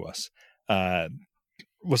showed it to us.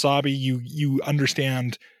 Wasabi, you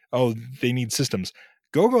understand, oh, they need systems.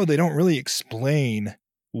 Go-Go, they don't really explain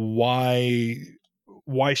why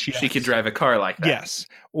she could drive a car like that. Yes.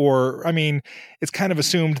 Or, I mean, it's kind of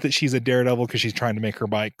assumed that she's a daredevil because she's trying to make her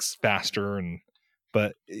bikes faster,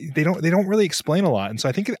 but they don't really explain a lot. And so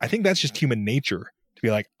I think that's just human nature to be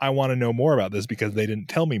like, I want to know more about this because they didn't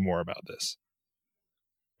tell me more about this.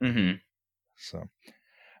 Mm-hmm. So,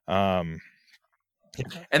 and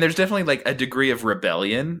there's definitely like a degree of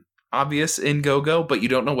rebellion obvious in Go-Go, but you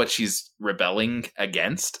don't know what she's rebelling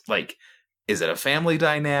against. Like, is it a family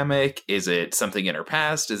dynamic? Is it something in her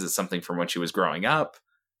past? Is it something from when she was growing up?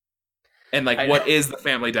 And like, what is the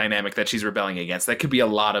family dynamic that she's rebelling against? That could be a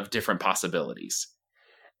lot of different possibilities.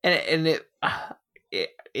 And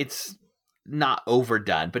it's not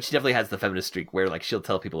overdone, but she definitely has the feminist streak where like she'll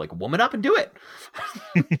tell people like, woman up and do it.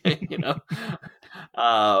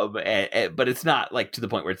 But it's not like to the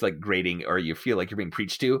point where it's like grating or you feel like you're being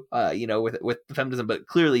preached to, with the feminism. But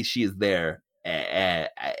clearly she is there,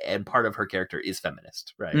 and part of her character is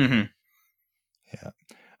feminist, right? Mm-hmm. Yeah.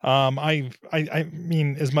 I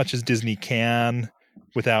mean, as much as Disney can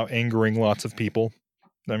without angering lots of people.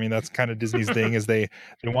 I mean, that's kind of Disney's thing, is they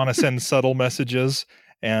want to send subtle messages,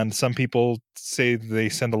 and some people say they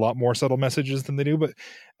send a lot more subtle messages than they do. But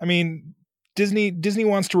I mean, Disney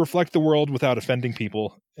wants to reflect the world without offending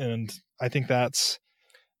people, and I think that's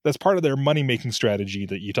part of their money making strategy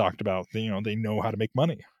that you talked about. They know how to make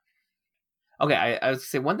money. Okay, I was gonna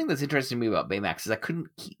say one thing that's interesting to me about Baymax is I couldn't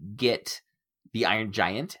get the Iron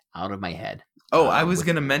Giant out of my head. Oh, I was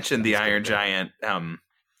going to mention the Iron Giant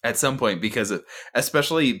at some point, because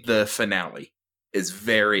especially the finale is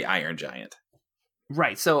very Iron Giant.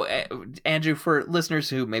 Right. So, Andrew, for listeners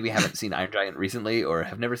who maybe haven't seen Iron Giant recently or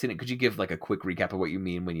have never seen it, could you give like a quick recap of what you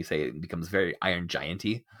mean when you say it becomes very Iron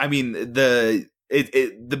Giant-y? I mean, the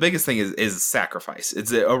biggest thing is sacrifice.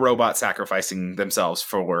 It's a robot sacrificing themselves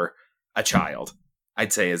for a child.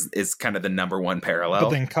 I'd say is kind of the number one parallel.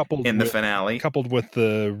 But then the finale, coupled with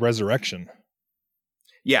the resurrection.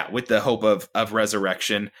 Yeah, with the hope of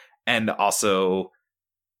resurrection, and also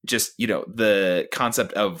just, the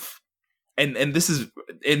concept of, and this is,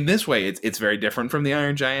 in this way, it's very different from the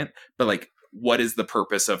Iron Giant, but like, what is the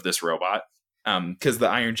purpose of this robot? Because the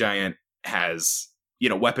Iron Giant has,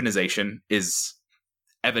 weaponization is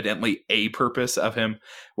evidently a purpose of him,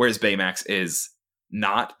 whereas Baymax is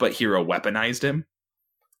not, but Hiro weaponized him.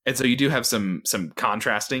 And so you do have some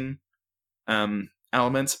contrasting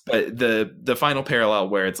elements, but the final parallel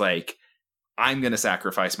where it's like, I'm going to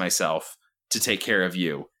sacrifice myself to take care of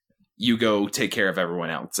you. You go take care of everyone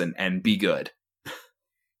else and be good.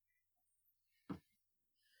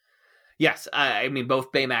 Yes, I mean,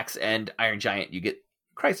 both Baymax and Iron Giant, you get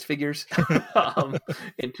Christ figures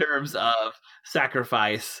in terms of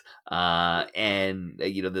sacrifice and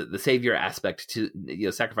the savior aspect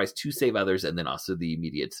to sacrifice to save others, and then also the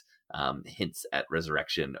immediate hints at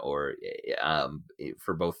resurrection, or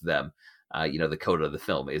for both of them, the coda of the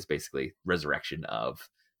film is basically resurrection of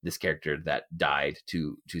this character that died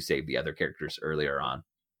to save the other characters earlier on.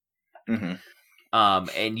 Mm-hmm.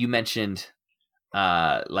 And you mentioned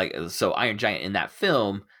Iron Giant in that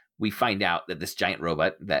film. We find out that this giant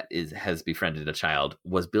robot that has befriended a child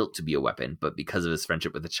was built to be a weapon, but because of his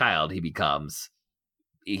friendship with the child,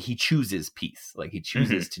 he chooses peace. Like, he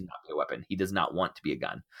chooses to not be a weapon. He does not want to be a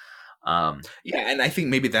gun. And I think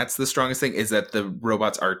maybe that's the strongest thing, is that the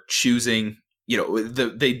robots are choosing,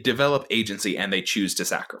 they develop agency and they choose to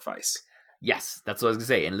sacrifice. Yes, that's what I was going to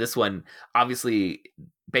say. And this one, obviously,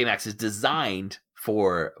 Baymax is designed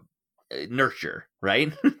for nurture,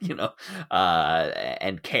 right?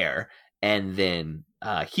 And care. And then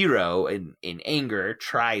Hiro, in anger,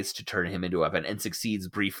 tries to turn him into a weapon and succeeds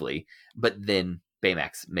briefly. But then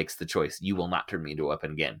Baymax makes the choice: you will not turn me into a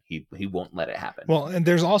weapon again. He won't let it happen. Well, and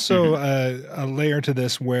there's also a layer to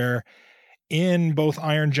this where in both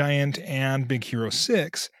Iron Giant and Big Hero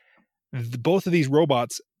 6, both of these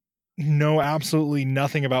robots know absolutely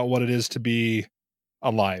nothing about what it is to be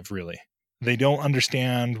alive, really. They don't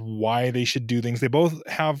understand why they should do things. They both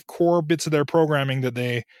have core bits of their programming that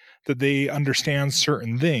they understand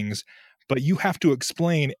certain things, but you have to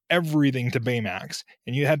explain everything to Baymax,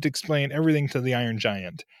 and you had to explain everything to the Iron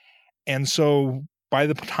Giant. And so by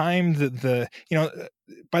the time that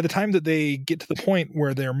they get to the point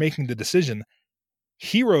where they're making the decision,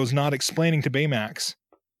 Hiro's not explaining to Baymax,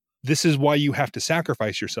 this is why you have to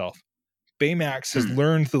sacrifice yourself. Baymax has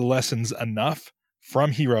learned the lessons enough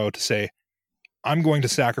from Hiro to say, I'm going to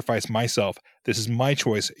sacrifice myself. This is my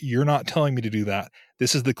choice. You're not telling me to do that.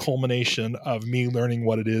 This is the culmination of me learning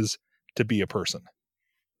what it is to be a person.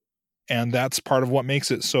 And that's part of what makes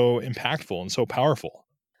it so impactful and so powerful.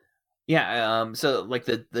 Yeah. So like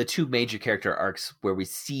the two major character arcs where we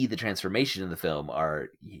see the transformation in the film are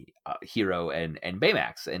Hiro and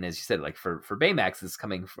Baymax. And as you said, like for Baymax, it's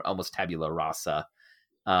coming from almost tabula rasa,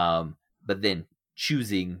 but then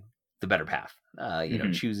choosing the better path.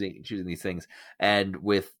 Choosing these things. And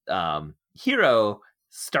with Hiro,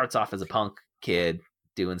 starts off as a punk kid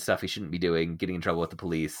doing stuff he shouldn't be doing, getting in trouble with the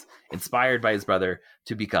police, inspired by his brother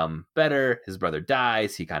to become better. His brother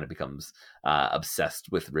dies. He kind of becomes obsessed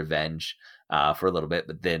with revenge for a little bit,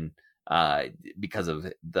 but then because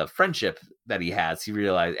of the friendship that he has, he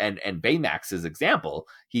realized, and Baymax's example,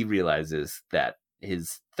 he realizes that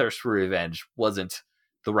his thirst for revenge wasn't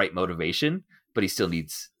the right motivation, but he still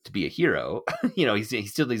needs to be a hero. He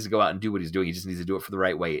still needs to go out and do what he's doing. He just needs to do it for the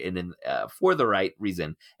right way, and for the right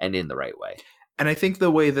reason, and in the right way. And I think the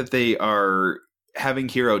way that they are having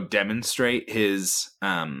Hiro demonstrate his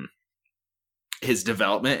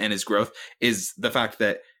development and his growth is the fact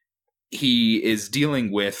that he is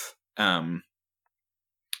dealing with the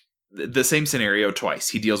same scenario twice.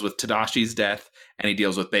 He deals with Tadashi's death, and he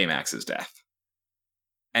deals with Baymax's death.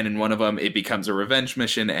 And in one of them, it becomes a revenge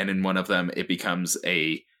mission. And in one of them, it becomes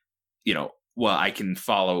I can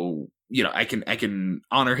follow, I can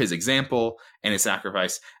honor his example and his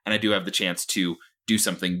sacrifice. And I do have the chance to do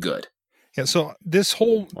something good. Yeah. So this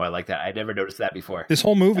whole, I like that. I never noticed that before. This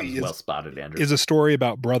whole movie well spotted, Andrew. Is a story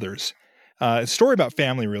about brothers. It's a story about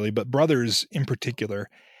family, really, but brothers in particular.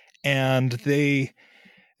 And they,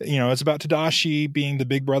 it's about Tadashi being the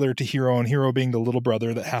big brother to Hiro, and Hiro being the little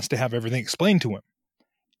brother that has to have everything explained to him.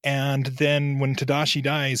 And then when Tadashi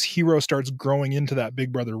dies, Hiro starts growing into that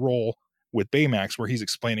big brother role with Baymax, where he's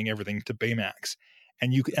explaining everything to Baymax.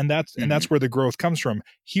 And that's where the growth comes from.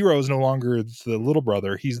 Hiro is no longer the little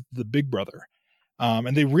brother; he's the big brother.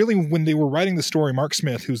 And they really, when they were writing the story, Mark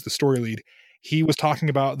Smith, who's the story lead, he was talking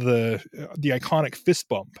about the iconic fist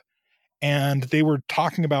bump, and they were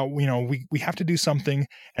talking about we have to do something,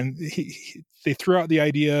 and they threw out the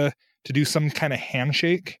idea to do some kind of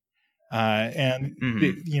handshake.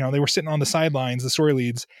 They were sitting on the sidelines, the story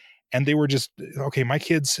leads, and they were just, okay, my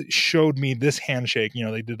kids showed me this handshake.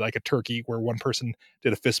 They did like a turkey where one person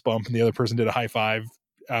did a fist bump and the other person did a high five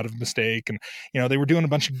out of mistake. And, they were doing a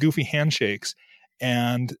bunch of goofy handshakes,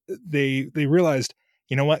 and they realized,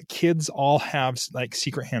 what? Kids all have like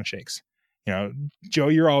secret handshakes. Joe,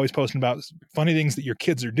 you're always posting about funny things that your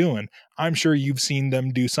kids are doing. I'm sure you've seen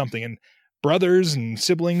them do something, and brothers and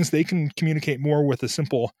siblings, they can communicate more with a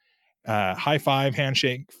simple high five,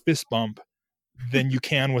 handshake, fist bump than you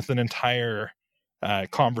can with an entire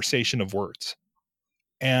conversation of words.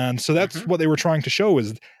 And so that's what they were trying to show,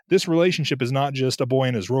 is this relationship is not just a boy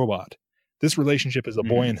and his robot. This relationship is a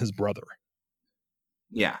boy and his brother.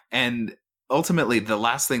 Yeah, and ultimately, the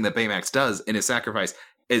last thing that Baymax does in his sacrifice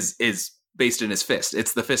is based in his fist.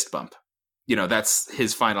 It's the fist bump. That's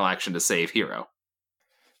his final action to save Hiro.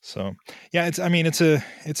 So yeah, it's a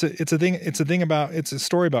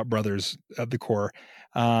story about brothers at the core.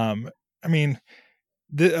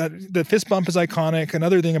 The fist bump is iconic.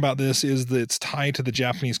 Another thing about this is that it's tied to the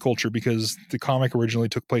Japanese culture because the comic originally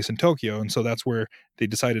took place in Tokyo, and so that's where they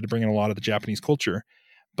decided to bring in a lot of the Japanese culture.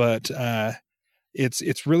 But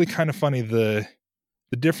it's really kind of funny the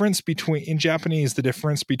difference between in Japanese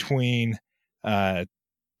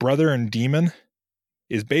brother and demon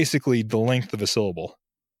is basically the length of a syllable.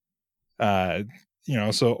 So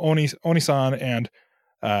Oni-san and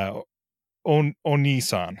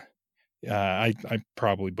Oni-san. I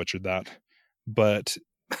probably butchered that, but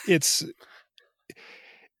it's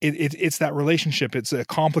that relationship. It's a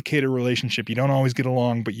complicated relationship. You don't always get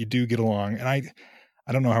along, but you do get along. And I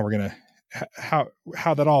don't know how we're gonna how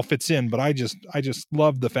that all fits in, but I just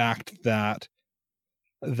love the fact that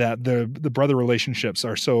the brother relationships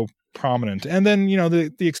are so prominent. And then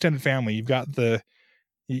the extended family. You've got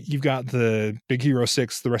the Big Hero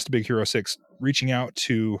 6, the rest of Big Hero 6 reaching out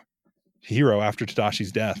to Hiro after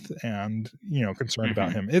Tadashi's death and concerned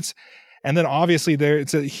about him. And then obviously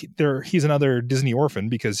he's another Disney orphan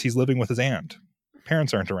because he's living with his aunt.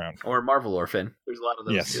 Parents aren't around. Or Marvel orphan. There's a lot of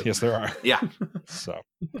those too. Yes there are. Yeah. So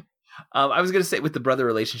I was going to say with the brother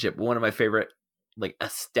relationship, one of my favorite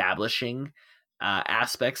establishing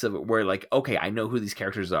aspects of it where okay, I know who these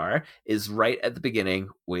characters are is right at the beginning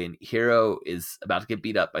when Hiro is about to get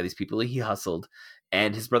beat up by these people he hustled.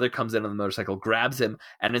 And his brother comes in on the motorcycle, grabs him,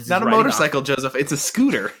 and it's not a motorcycle, Joseph. It's a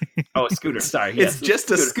scooter. Oh, a scooter. Sorry, it's just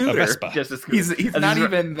a scooter. Just a scooter. He's not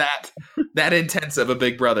even that intense of a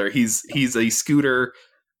big brother. He's a scooter,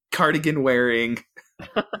 cardigan wearing.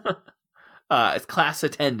 It's class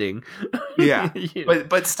attending. Yeah,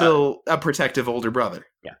 but still a protective older brother.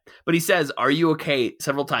 Yeah, but he says, "Are you okay?"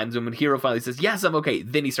 several times. And when Hiro finally says, "Yes, I'm okay,"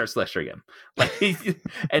 then he starts lecturing him.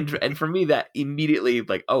 And for me, that immediately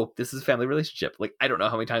oh, this is a family relationship. I don't know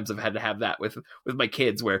how many times I've had to have that with my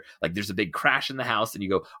kids, where there's a big crash in the house, and you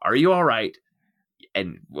go, "Are you all right?"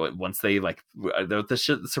 And once they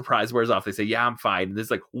the surprise wears off, they say, "Yeah, I'm fine." And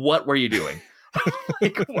it's "What were you doing?"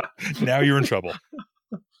 Now you're in trouble.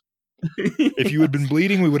 If you had been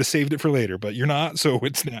bleeding, we would have saved it for later, but you're not, so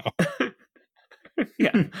it's now.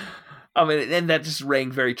 Yeah. And that just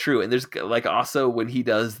rang very true. And there's also when he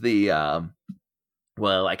does the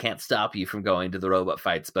well, I can't stop you from going to the robot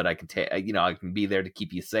fights, but I can I can be there to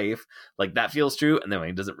keep you safe. That feels true. And then when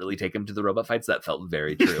he doesn't really take him to the robot fights, that felt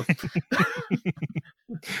very true.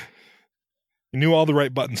 You knew all the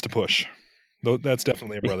right buttons to push. That's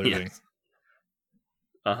definitely a brother thing.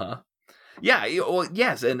 Uh-huh. Yeah, well,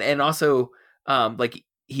 yes, and also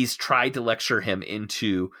he's tried to lecture him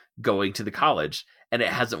into going to the college, and it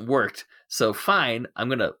hasn't worked. So fine, I'm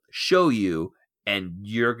gonna show you, and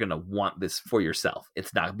you're gonna want this for yourself.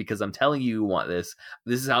 It's not because I'm telling you want this.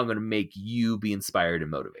 This is how I'm gonna make you be inspired and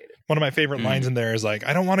motivated. One of my favorite lines in there is I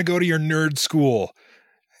don't want to go to your nerd school,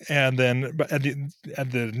 and then but at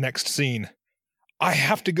the next scene, I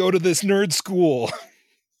have to go to this nerd school.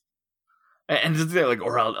 And just say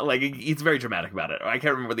or he's very dramatic about it. I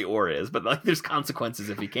can't remember what the or is, but there's consequences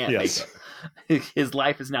if he can't make it. His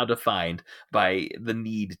life is now defined by the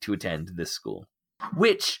need to attend this school.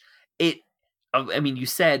 Which you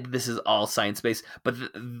said this is all science-based, but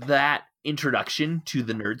that introduction to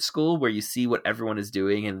the nerd school where you see what everyone is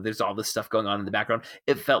doing and there's all this stuff going on in the background,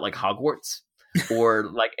 it felt like Hogwarts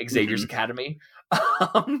or Xavier's Academy,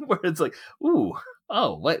 where it's ooh,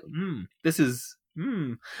 oh, what? This is...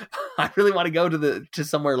 I really want to go to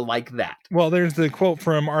somewhere like that. Well, there's the quote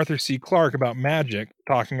from Arthur C. Clarke about magic,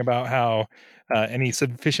 talking about how any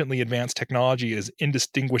sufficiently advanced technology is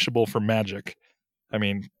indistinguishable from magic.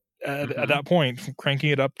 At that point, cranking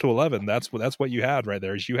it up to 11, that's what you had right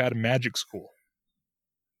there. Is you had a magic school.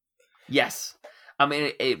 Yes.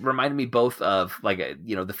 It reminded me both of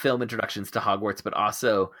the film introductions to Hogwarts, but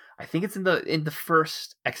also I think it's in the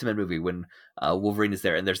first X-Men movie when Wolverine is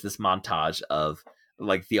there, and there's this montage of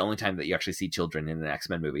the only time that you actually see children in an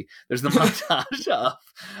X-Men movie. There's the montage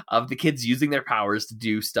of the kids using their powers to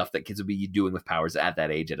do stuff that kids would be doing with powers at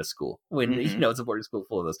that age at a school when it's a boarding school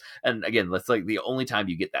full of those. And again, that's the only time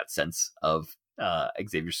you get that sense of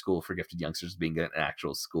Xavier School for Gifted Youngsters being an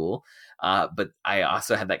actual school. But I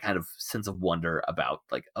also had that kind of sense of wonder about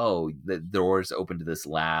the doors open to this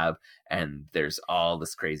lab and there's all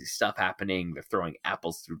this crazy stuff happening. They're throwing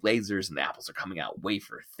apples through lasers and the apples are coming out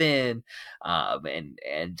wafer thin.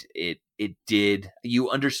 And you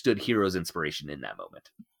understood Hiro's inspiration in that moment.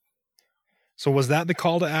 So was that the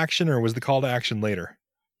call to action or was the call to action later?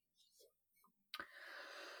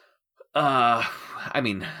 I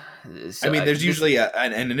mean, there's usually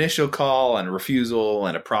an initial call and a refusal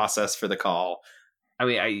and a process for the call. I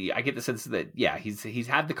mean, I get the sense that, yeah, he's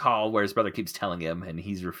had the call where his brother keeps telling him and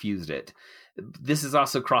he's refused it. This is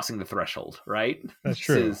also crossing the threshold, right? That's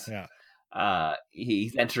true.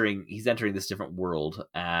 He's entering this different world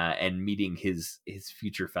and meeting his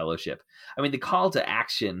future fellowship. I mean, the call to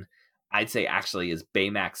action, I'd say, actually is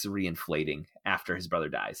Baymax reinflating after his brother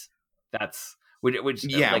dies. That's which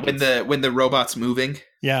like when the robot's moving.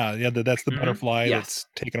 That's the butterfly that's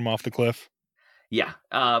taking him off the cliff. Yeah.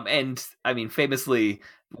 And I mean, famously,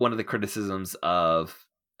 one of the criticisms of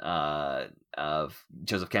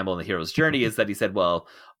Joseph Campbell in The Hero's Journey is that he said, well,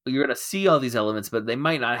 you're going to see all these elements, but they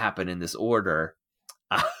might not happen in this order.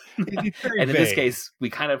 And in this case, we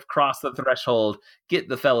kind of cross the threshold, get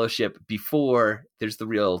the fellowship before there's the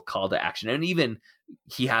real call to action. And even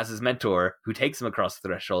he has his mentor who takes him across the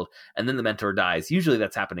threshold, and then the mentor dies. Usually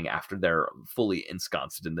that's happening after they're fully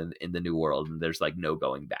ensconced in the new world, and there's like no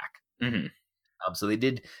going back. Mm-hmm. So they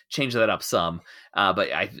did change that up some, but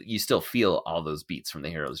you still feel all those beats from The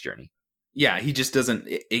Hero's Journey. Yeah, he just doesn't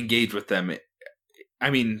engage with them. I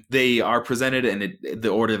mean, they are presented, and the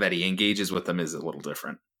order that he engages with them is a little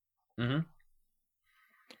different. Mm-hmm.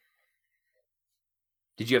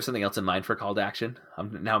 Did you have something else in mind for call to action?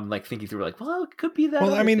 I'm like thinking through, like, well, it could be that.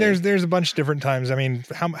 Well, I mean, there's a bunch of different times. I mean,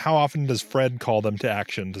 how often does Fred call them to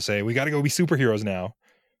action to say, we got to go be superheroes now?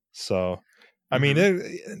 So, I mean,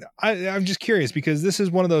 I'm just curious, because this is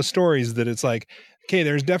one of those stories that it's like, okay,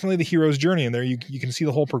 there's definitely the hero's journey in there. You can see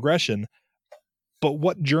the whole progression. But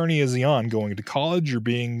what journey is he on? Going to college, or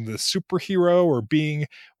being the superhero,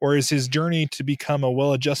 or is his journey to become a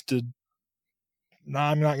well-adjusted? No,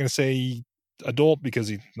 I'm not going to say adult, because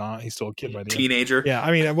he's still a kid by the teenager. End. Yeah,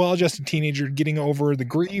 I mean, a well-adjusted teenager getting over the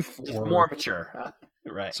grief, or more mature,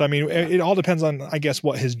 right? So I mean, it all depends on, I guess,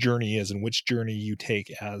 what his journey is and which journey you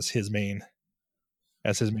take as his main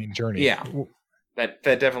journey. Yeah, that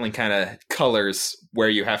definitely kind of colors where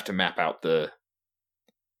you have to map out the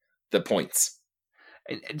points.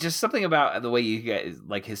 Just something about the way you guys,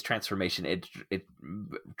 like, his transformation, it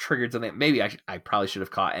triggered something maybe I probably should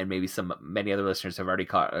have caught, and maybe many other listeners have already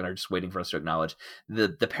caught and are just waiting for us to acknowledge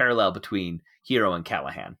the parallel between Hiro and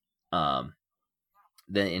Callahan,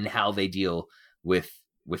 in how they deal with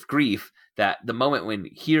grief. That the moment when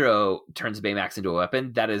Hiro turns Baymax into a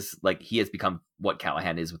weapon, that is like he has become what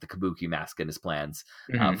Callahan is with the Kabuki mask and his plans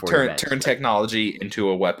for turn technology into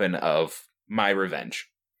a weapon of my revenge.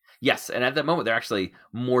 Yes, and at that moment, they're actually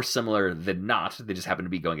more similar than not. They just happen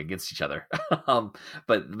to be going against each other.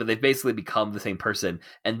 But they've basically become the same person.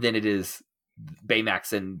 And then it is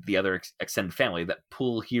Baymax and the other extended family that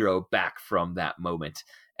pull Hiro back from that moment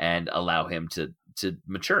and allow him to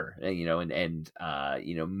mature, and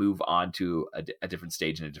move on to a different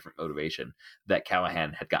stage and a different motivation that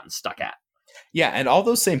Callahan had gotten stuck at. Yeah, and all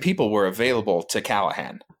those same people were available to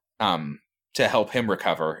Callahan to help him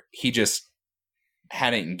recover. He just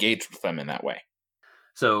hadn't engaged with them in that way.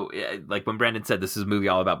 So, like when Brandon said this is a movie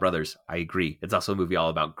all about brothers, I agree. It's also a movie all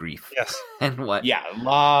about grief. Yes. And what? Yeah, a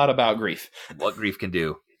lot about grief. What grief can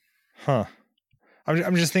do. Huh.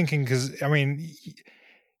 I'm just thinking, because I mean,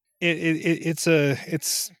 it's a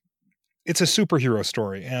superhero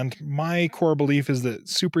story, and my core belief is that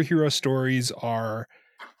superhero stories are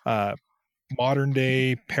modern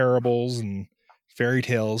day parables and fairy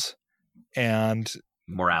tales and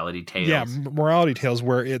morality tales. Yeah, morality tales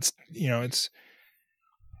where it's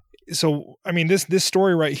so I mean, this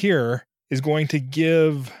story right here is going to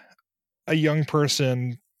give a young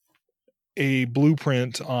person a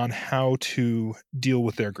blueprint on how to deal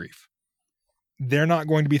with their grief. They're not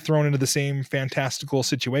going to be thrown into the same fantastical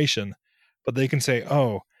situation, but they can say,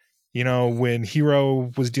 oh, when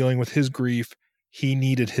Hiro was dealing with his grief, he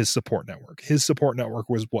needed his support network. His support network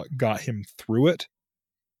was what got him through it.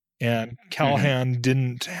 And Callahan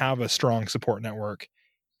didn't have a strong support network,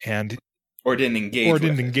 or didn't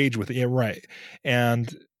engage with it. Yeah, right.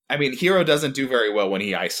 And I mean, Hiro doesn't do very well when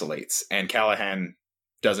he isolates, and Callahan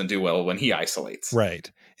doesn't do well when he isolates.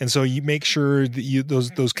 Right. And so you make sure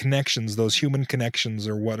that those connections, those human connections,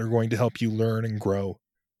 are what are going to help you learn and grow.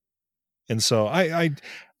 And so and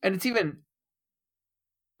it's even,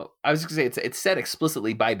 I was going to say, it's said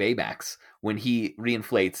explicitly by Baymax when he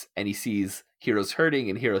reinflates and he sees Hiro's hurting,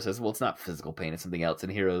 and Hiro says, well, it's not physical pain, it's something else.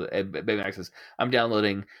 And Baymax says, I'm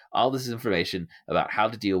downloading all this information about how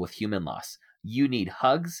to deal with human loss. You need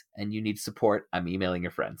hugs and you need support. I'm emailing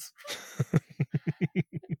your friends.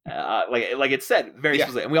 Like it's said very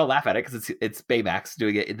explicitly, and we all laugh at it because it's Baymax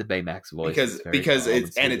doing it in the Baymax voice. Because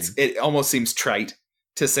it almost seems trite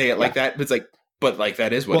to say it like that, but it's like, But like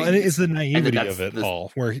that is what. Well, and it's the naivety of it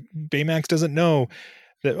all, where Baymax doesn't know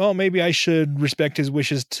that. Oh, maybe I should respect his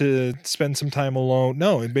wishes to spend some time alone.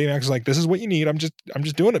 No, and Baymax is like, this is what you need. I'm just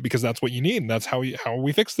doing it because that's what you need, and that's how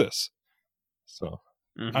we fix this. So,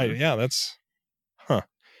 that's, huh.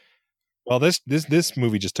 Well, this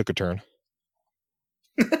movie just took a turn.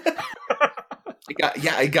 It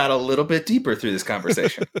got a little bit deeper through this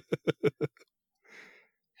conversation.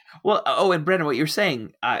 Well, and Brandon, what you're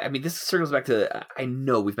saying, I mean, this circles back to, I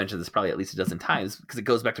know we've mentioned this probably at least a dozen times, because it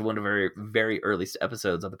goes back to one of our very, very earliest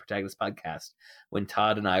episodes of the Protagonist Podcast, when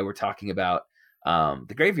Todd and I were talking about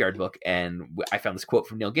the Graveyard Book, and I found this quote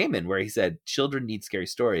from Neil Gaiman where he said, "Children need scary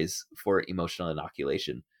stories for emotional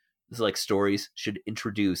inoculation." This is like, stories should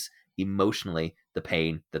introduce emotionally the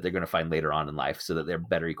pain that they're going to find later on in life, so that they're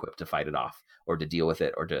better equipped to fight it off, or to deal with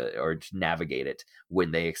it, or to navigate it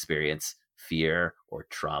when they experience fear or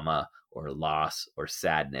trauma or loss or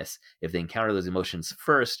sadness. If they encounter those emotions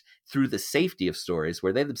first through the safety of stories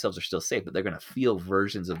where they themselves are still safe, but they're going to feel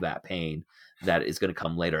versions of that pain that is going to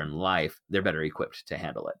come later in life, they're better equipped to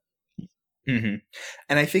handle it. Mm-hmm.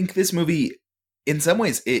 And I think this movie, in some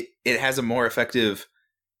ways, it has a more effective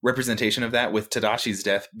representation of that with Tadashi's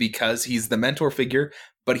death, because he's the mentor figure,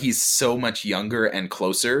 but he's so much younger and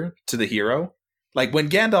closer to the hero. Like when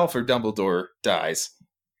Gandalf or Dumbledore dies,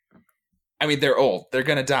 I mean, they're old. They're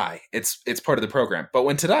going to die. It's part of the program. But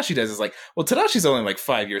when Tadashi does, it's like, well, Tadashi's only like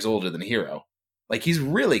 5 years older than Hiro. Like, he's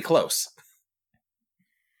really close.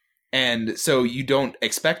 And so you don't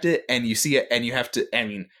expect it, and you see it, and you have to, I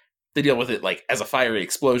mean, they deal with it like as a fiery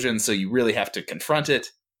explosion, so you really have to confront it.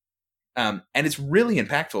 And it's really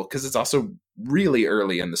impactful because it's also really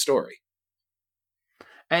early in the story.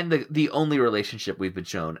 And the only relationship we've been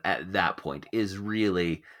shown at that point is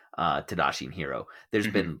really Tadashi and Hiro. There's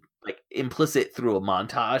been like implicit through a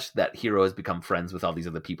montage that Hiro has become friends with all these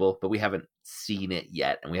other people, but we haven't seen it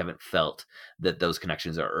yet, and we haven't felt that those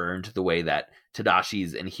connections are earned the way that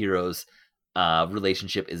Tadashi's and Hiro's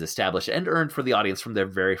relationship is established and earned for the audience from their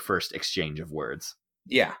very first exchange of words.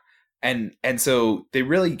 Yeah. And so they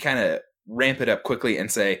really kind of ramp it up quickly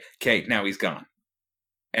and say, okay, now he's gone.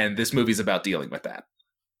 And this movie's about dealing with that.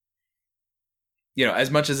 You know,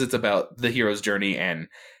 as much as it's about the hero's journey and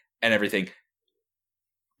everything,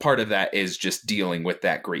 part of that is just dealing with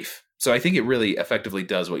that grief. So I think it really effectively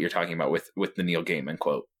does what you're talking about with the Neil Gaiman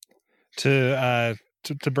quote. To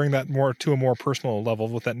bring that more to a more personal level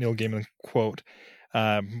with that Neil Gaiman quote,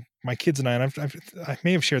 my kids and I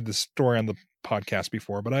may have shared this story on the podcast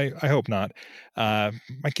before, but I hope not. My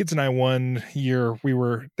kids and I, one year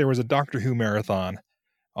there was a Doctor Who marathon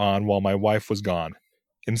on while my wife was gone,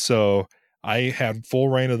 and so I had full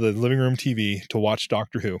reign of the living room TV to watch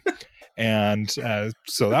Doctor Who. And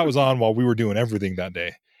so that was on while we were doing everything that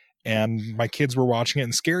day. And my kids were watching it,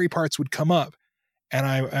 and scary parts would come up. And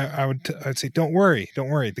I'd say, don't worry.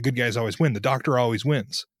 The good guys always win. The Doctor always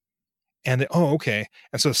wins. And okay.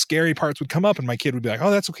 And so scary parts would come up, and my kid would be like,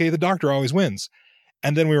 oh, that's okay. The Doctor always wins.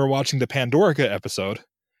 And then we were watching the Pandorica episode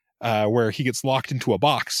where he gets locked into a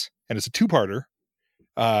box, and it's a two-parter.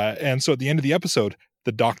 And so at the end of the episode,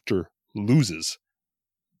 the Doctor loses.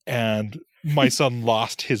 And my son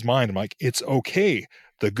lost his mind. I'm like, it's okay.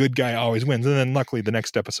 The good guy always wins. And then luckily the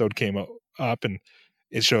next episode came up, and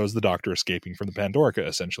it shows the Doctor escaping from the Pandorica,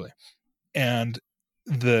 essentially. And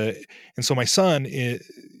so my son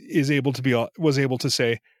was able to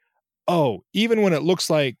say, oh, even when it looks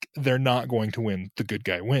like they're not going to win, the good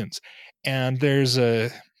guy wins. And there's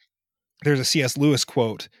a C.S. Lewis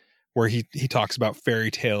quote where he talks about fairy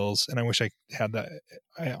tales, and I wish I had that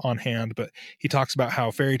on hand, but he talks about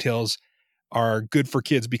how fairy tales are good for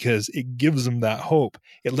kids because it gives them that hope.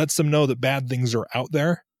 It lets them know that bad things are out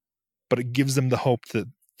there, but it gives them the hope that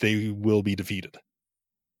they will be defeated.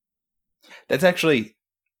 That's actually,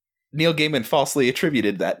 Neil Gaiman falsely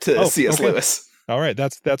attributed that to C.S. Lewis. All right,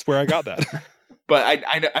 that's where I got that. But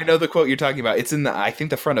I know the quote you're talking about. It's in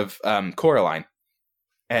the front of Coraline,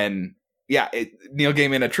 and yeah, Neil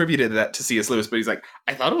Gaiman attributed that to C.S. Lewis, but he's like,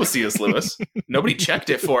 I thought it was C.S. Lewis. Nobody checked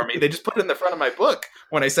it for me. They just put it in the front of my book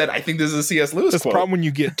when I said, I think this is a C.S. Lewis That's quote. the problem when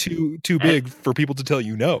you get too big for people to tell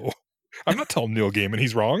you no. I'm not telling Neil Gaiman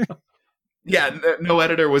he's wrong. Yeah, no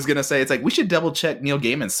editor was going to say, it's like, we should double check Neil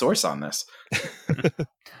Gaiman's source on this.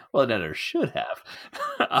 Well, an editor should have.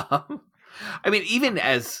 I mean, even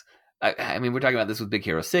as... we're talking about this with Big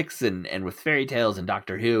Hero 6 and with fairy tales and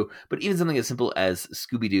Doctor Who, but even something as simple as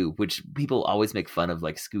Scooby-Doo, which people always make fun of,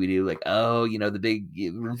 like Scooby-Doo, like, oh, the big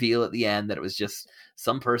reveal at the end that it was just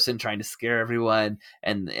some person trying to scare everyone,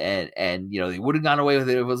 and they would have gone away with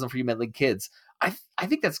it if it wasn't for you meddling kids. I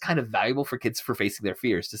think that's kind of valuable for kids for facing their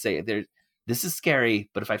fears, to say, this is scary,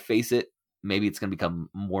 but if I face it, maybe it's going to become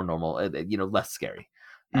more normal, less scary.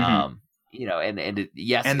 Mm-hmm.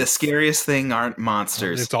 And the scariest thing aren't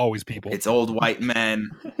monsters. It's always people. It's old white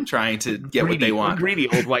men trying to get what they want. Greedy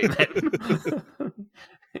old white men.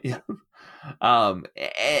 Yeah.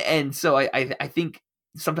 And so I think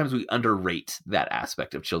sometimes we underrate that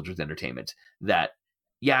aspect of children's entertainment. That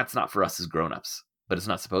it's not for us as grown-ups, but it's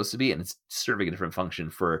not supposed to be, and it's serving a different function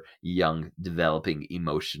for young, developing,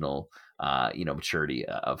 emotional, maturity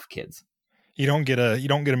of kids. You don't get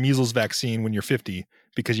a measles vaccine when you're 50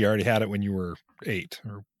 because you already had it when you were 8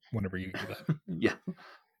 or whenever you do that. Yeah.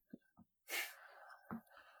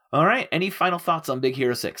 All right. Any final thoughts on Big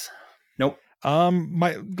Hero 6? Nope.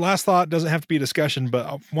 My last thought doesn't have to be a discussion,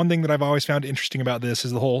 but one thing that I've always found interesting about this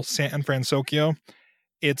is the whole San Francisco.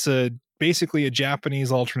 It's basically a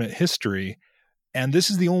Japanese alternate history. And this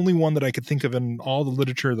is the only one that I could think of in all the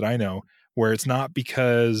literature that I know where it's not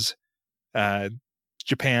because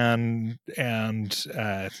Japan and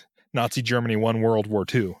Nazi Germany won World War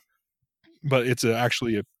II, but it's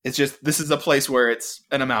it's just, this is a place where it's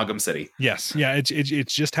an amalgam city. Yes. Yeah.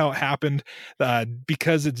 It's just how it happened,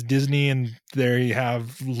 because it's Disney and they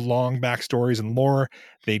have long backstories and lore.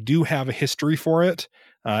 They do have a history for it.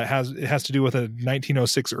 It has to do with a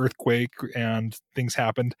 1906 earthquake and things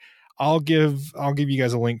happened. I'll give you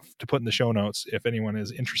guys a link to put in the show notes if anyone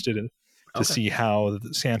is interested to see how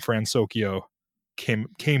the San Francisco came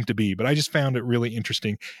to be. But I just found it really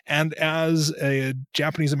interesting. And as a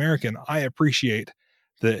Japanese American, I appreciate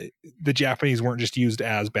that the Japanese weren't just used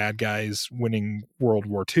as bad guys winning World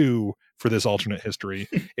War II for this alternate history.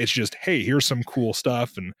 It's just, hey, here's some cool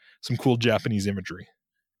stuff and some cool Japanese imagery.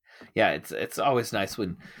 Yeah, it's always nice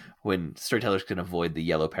when storytellers can avoid the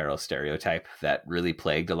yellow peril stereotype that really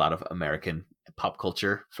plagued a lot of American pop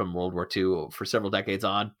culture from World War II for several decades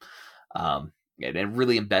on. And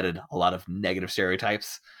really embedded a lot of negative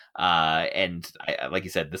stereotypes. And like you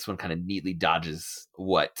said, this one kind of neatly dodges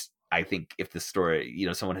what I think if the story,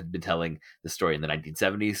 someone had been telling the story in the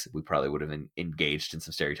 1970s, we probably would have engaged in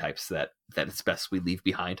some stereotypes that it's best we leave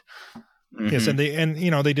behind. Mm-hmm. Yes, and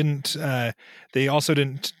they didn't. They also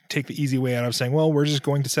didn't take the easy way out of saying, "Well, we're just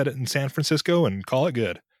going to set it in San Francisco and call it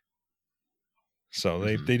good." So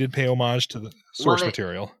they did pay homage to the source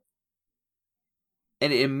material.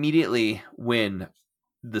 And immediately when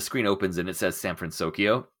the screen opens and it says San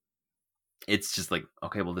Francisco, it's just like,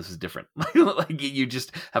 okay, well, this is different. Like you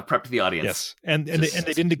just have prepped the audience. Yes, and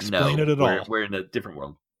they didn't explain it at all. We're in a different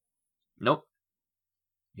world. Nope.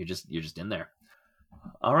 You're just in there.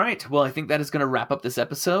 All right. Well, I think that is going to wrap up this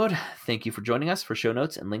episode. Thank you for joining us. For show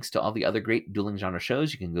notes and links to all the other great dueling genre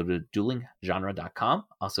shows, you can go to duelinggenre.com.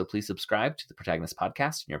 Also, please subscribe to the Protagonist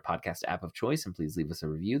Podcast in your podcast app of choice, and please leave us a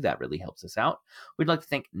review. That really helps us out. We'd like to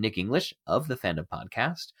thank Nick English of the Fandom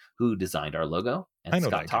Podcast, who designed our logo, and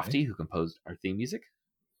Scott Tofty, who composed our theme music.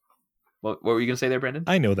 What were you going to say there, Brendan?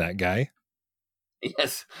 I know that guy.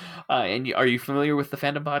 Yes. And are you familiar with the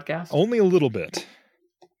Fandom Podcast? Only a little bit.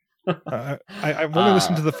 I've only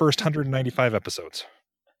listened to the first 195 episodes.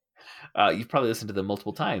 You've probably listened to them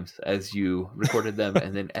multiple times as you recorded them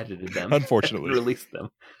and then edited them. Unfortunately. And released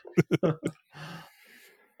them.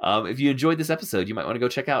 If you enjoyed this episode, you might want to go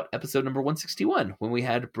check out episode number 161 when we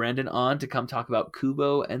had Brandon on to come talk about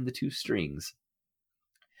Kubo and the Two Strings.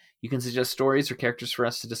 You can suggest stories or characters for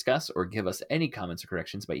us to discuss or give us any comments or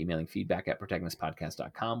corrections by emailing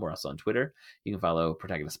feedback@protagonistpodcast.com. We're also on Twitter. You can follow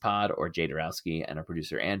Protagonist Pod or Jay Dorowski, and our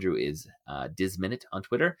producer Andrew is DizMinute on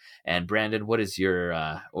Twitter. And Brandon, what is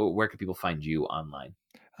your where can people find you online?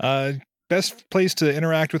 Best place to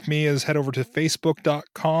interact with me is head over to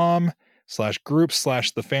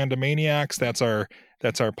facebook.com/groups/thefandomaniacs. That's our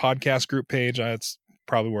podcast group page. That's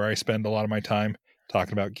probably where I spend a lot of my time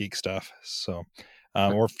talking about geek stuff. So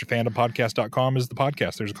or fandompodcast.com is the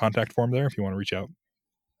podcast. There's a contact form there if you want to reach out.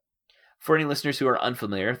 For any listeners who are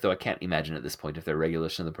unfamiliar, though I can't imagine at this point if they're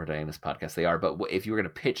regulars in the Protagonist Podcast, they are. But if you were going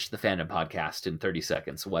to pitch the Fandom Podcast in 30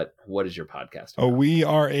 seconds, what is your podcast about? We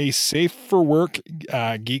are a safe for work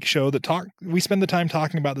geek show that we spend the time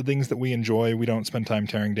talking about the things that we enjoy. We don't spend time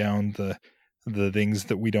tearing down the things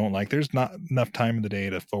that we don't like. There's not enough time in the day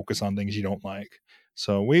to focus on things you don't like.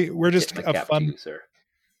 So we're just a fun. You, sir.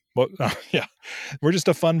 Well, yeah, we're just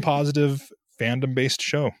a fun, positive, fandom-based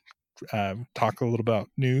show. Talk a little about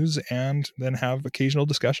news and then have occasional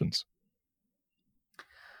discussions.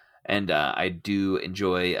 And I do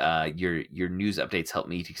enjoy your news updates. Help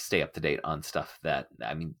me to stay up to date on stuff that,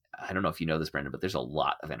 I mean, I don't know if you know this, Brendan, but there's a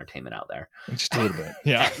lot of entertainment out there. Just a little bit,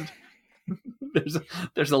 yeah.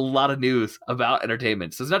 there's a lot of news about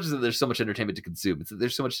entertainment. So it's not just that there's so much entertainment to consume. It's that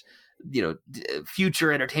there's so much,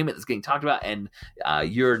 future entertainment that's getting talked about. And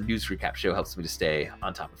your news recap show helps me to stay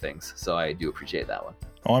on top of things. So I do appreciate that one.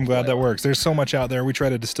 Oh, I'm glad that works. There's so much out there. We try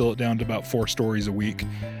to distill it down to about 4 stories a week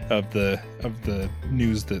of the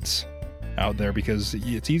news that's out there, because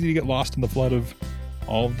it's easy to get lost in the flood of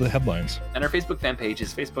all of the headlines. And our Facebook fan page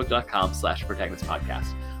is facebook.com/Protagonist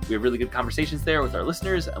Podcast. We have really good conversations there with our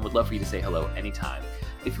listeners and would love for you to say hello anytime.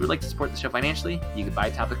 If you would like to support the show financially, you can buy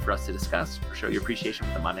a topic for us to discuss or show your appreciation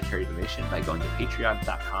with a monetary donation by going to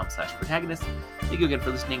patreon.com/Protagonist. Thank you again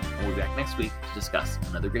for listening, and we'll be back next week to discuss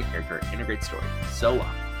another great character in a great story. So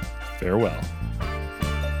long. Farewell.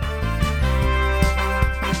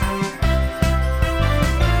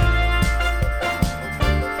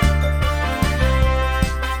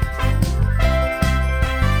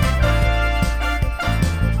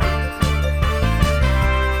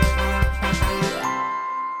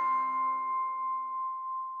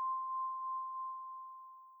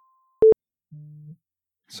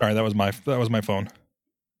 Sorry, that was my phone.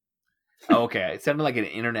 Oh, okay, it sounded like an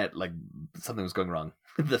internet, like something was going wrong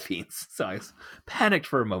with the feeds. So I was panicked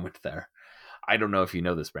for a moment there. I don't know if you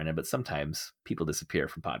know this, Brandon, but sometimes people disappear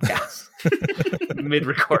from podcasts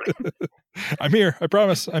mid-recording. I'm here. I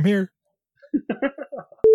promise. I'm here.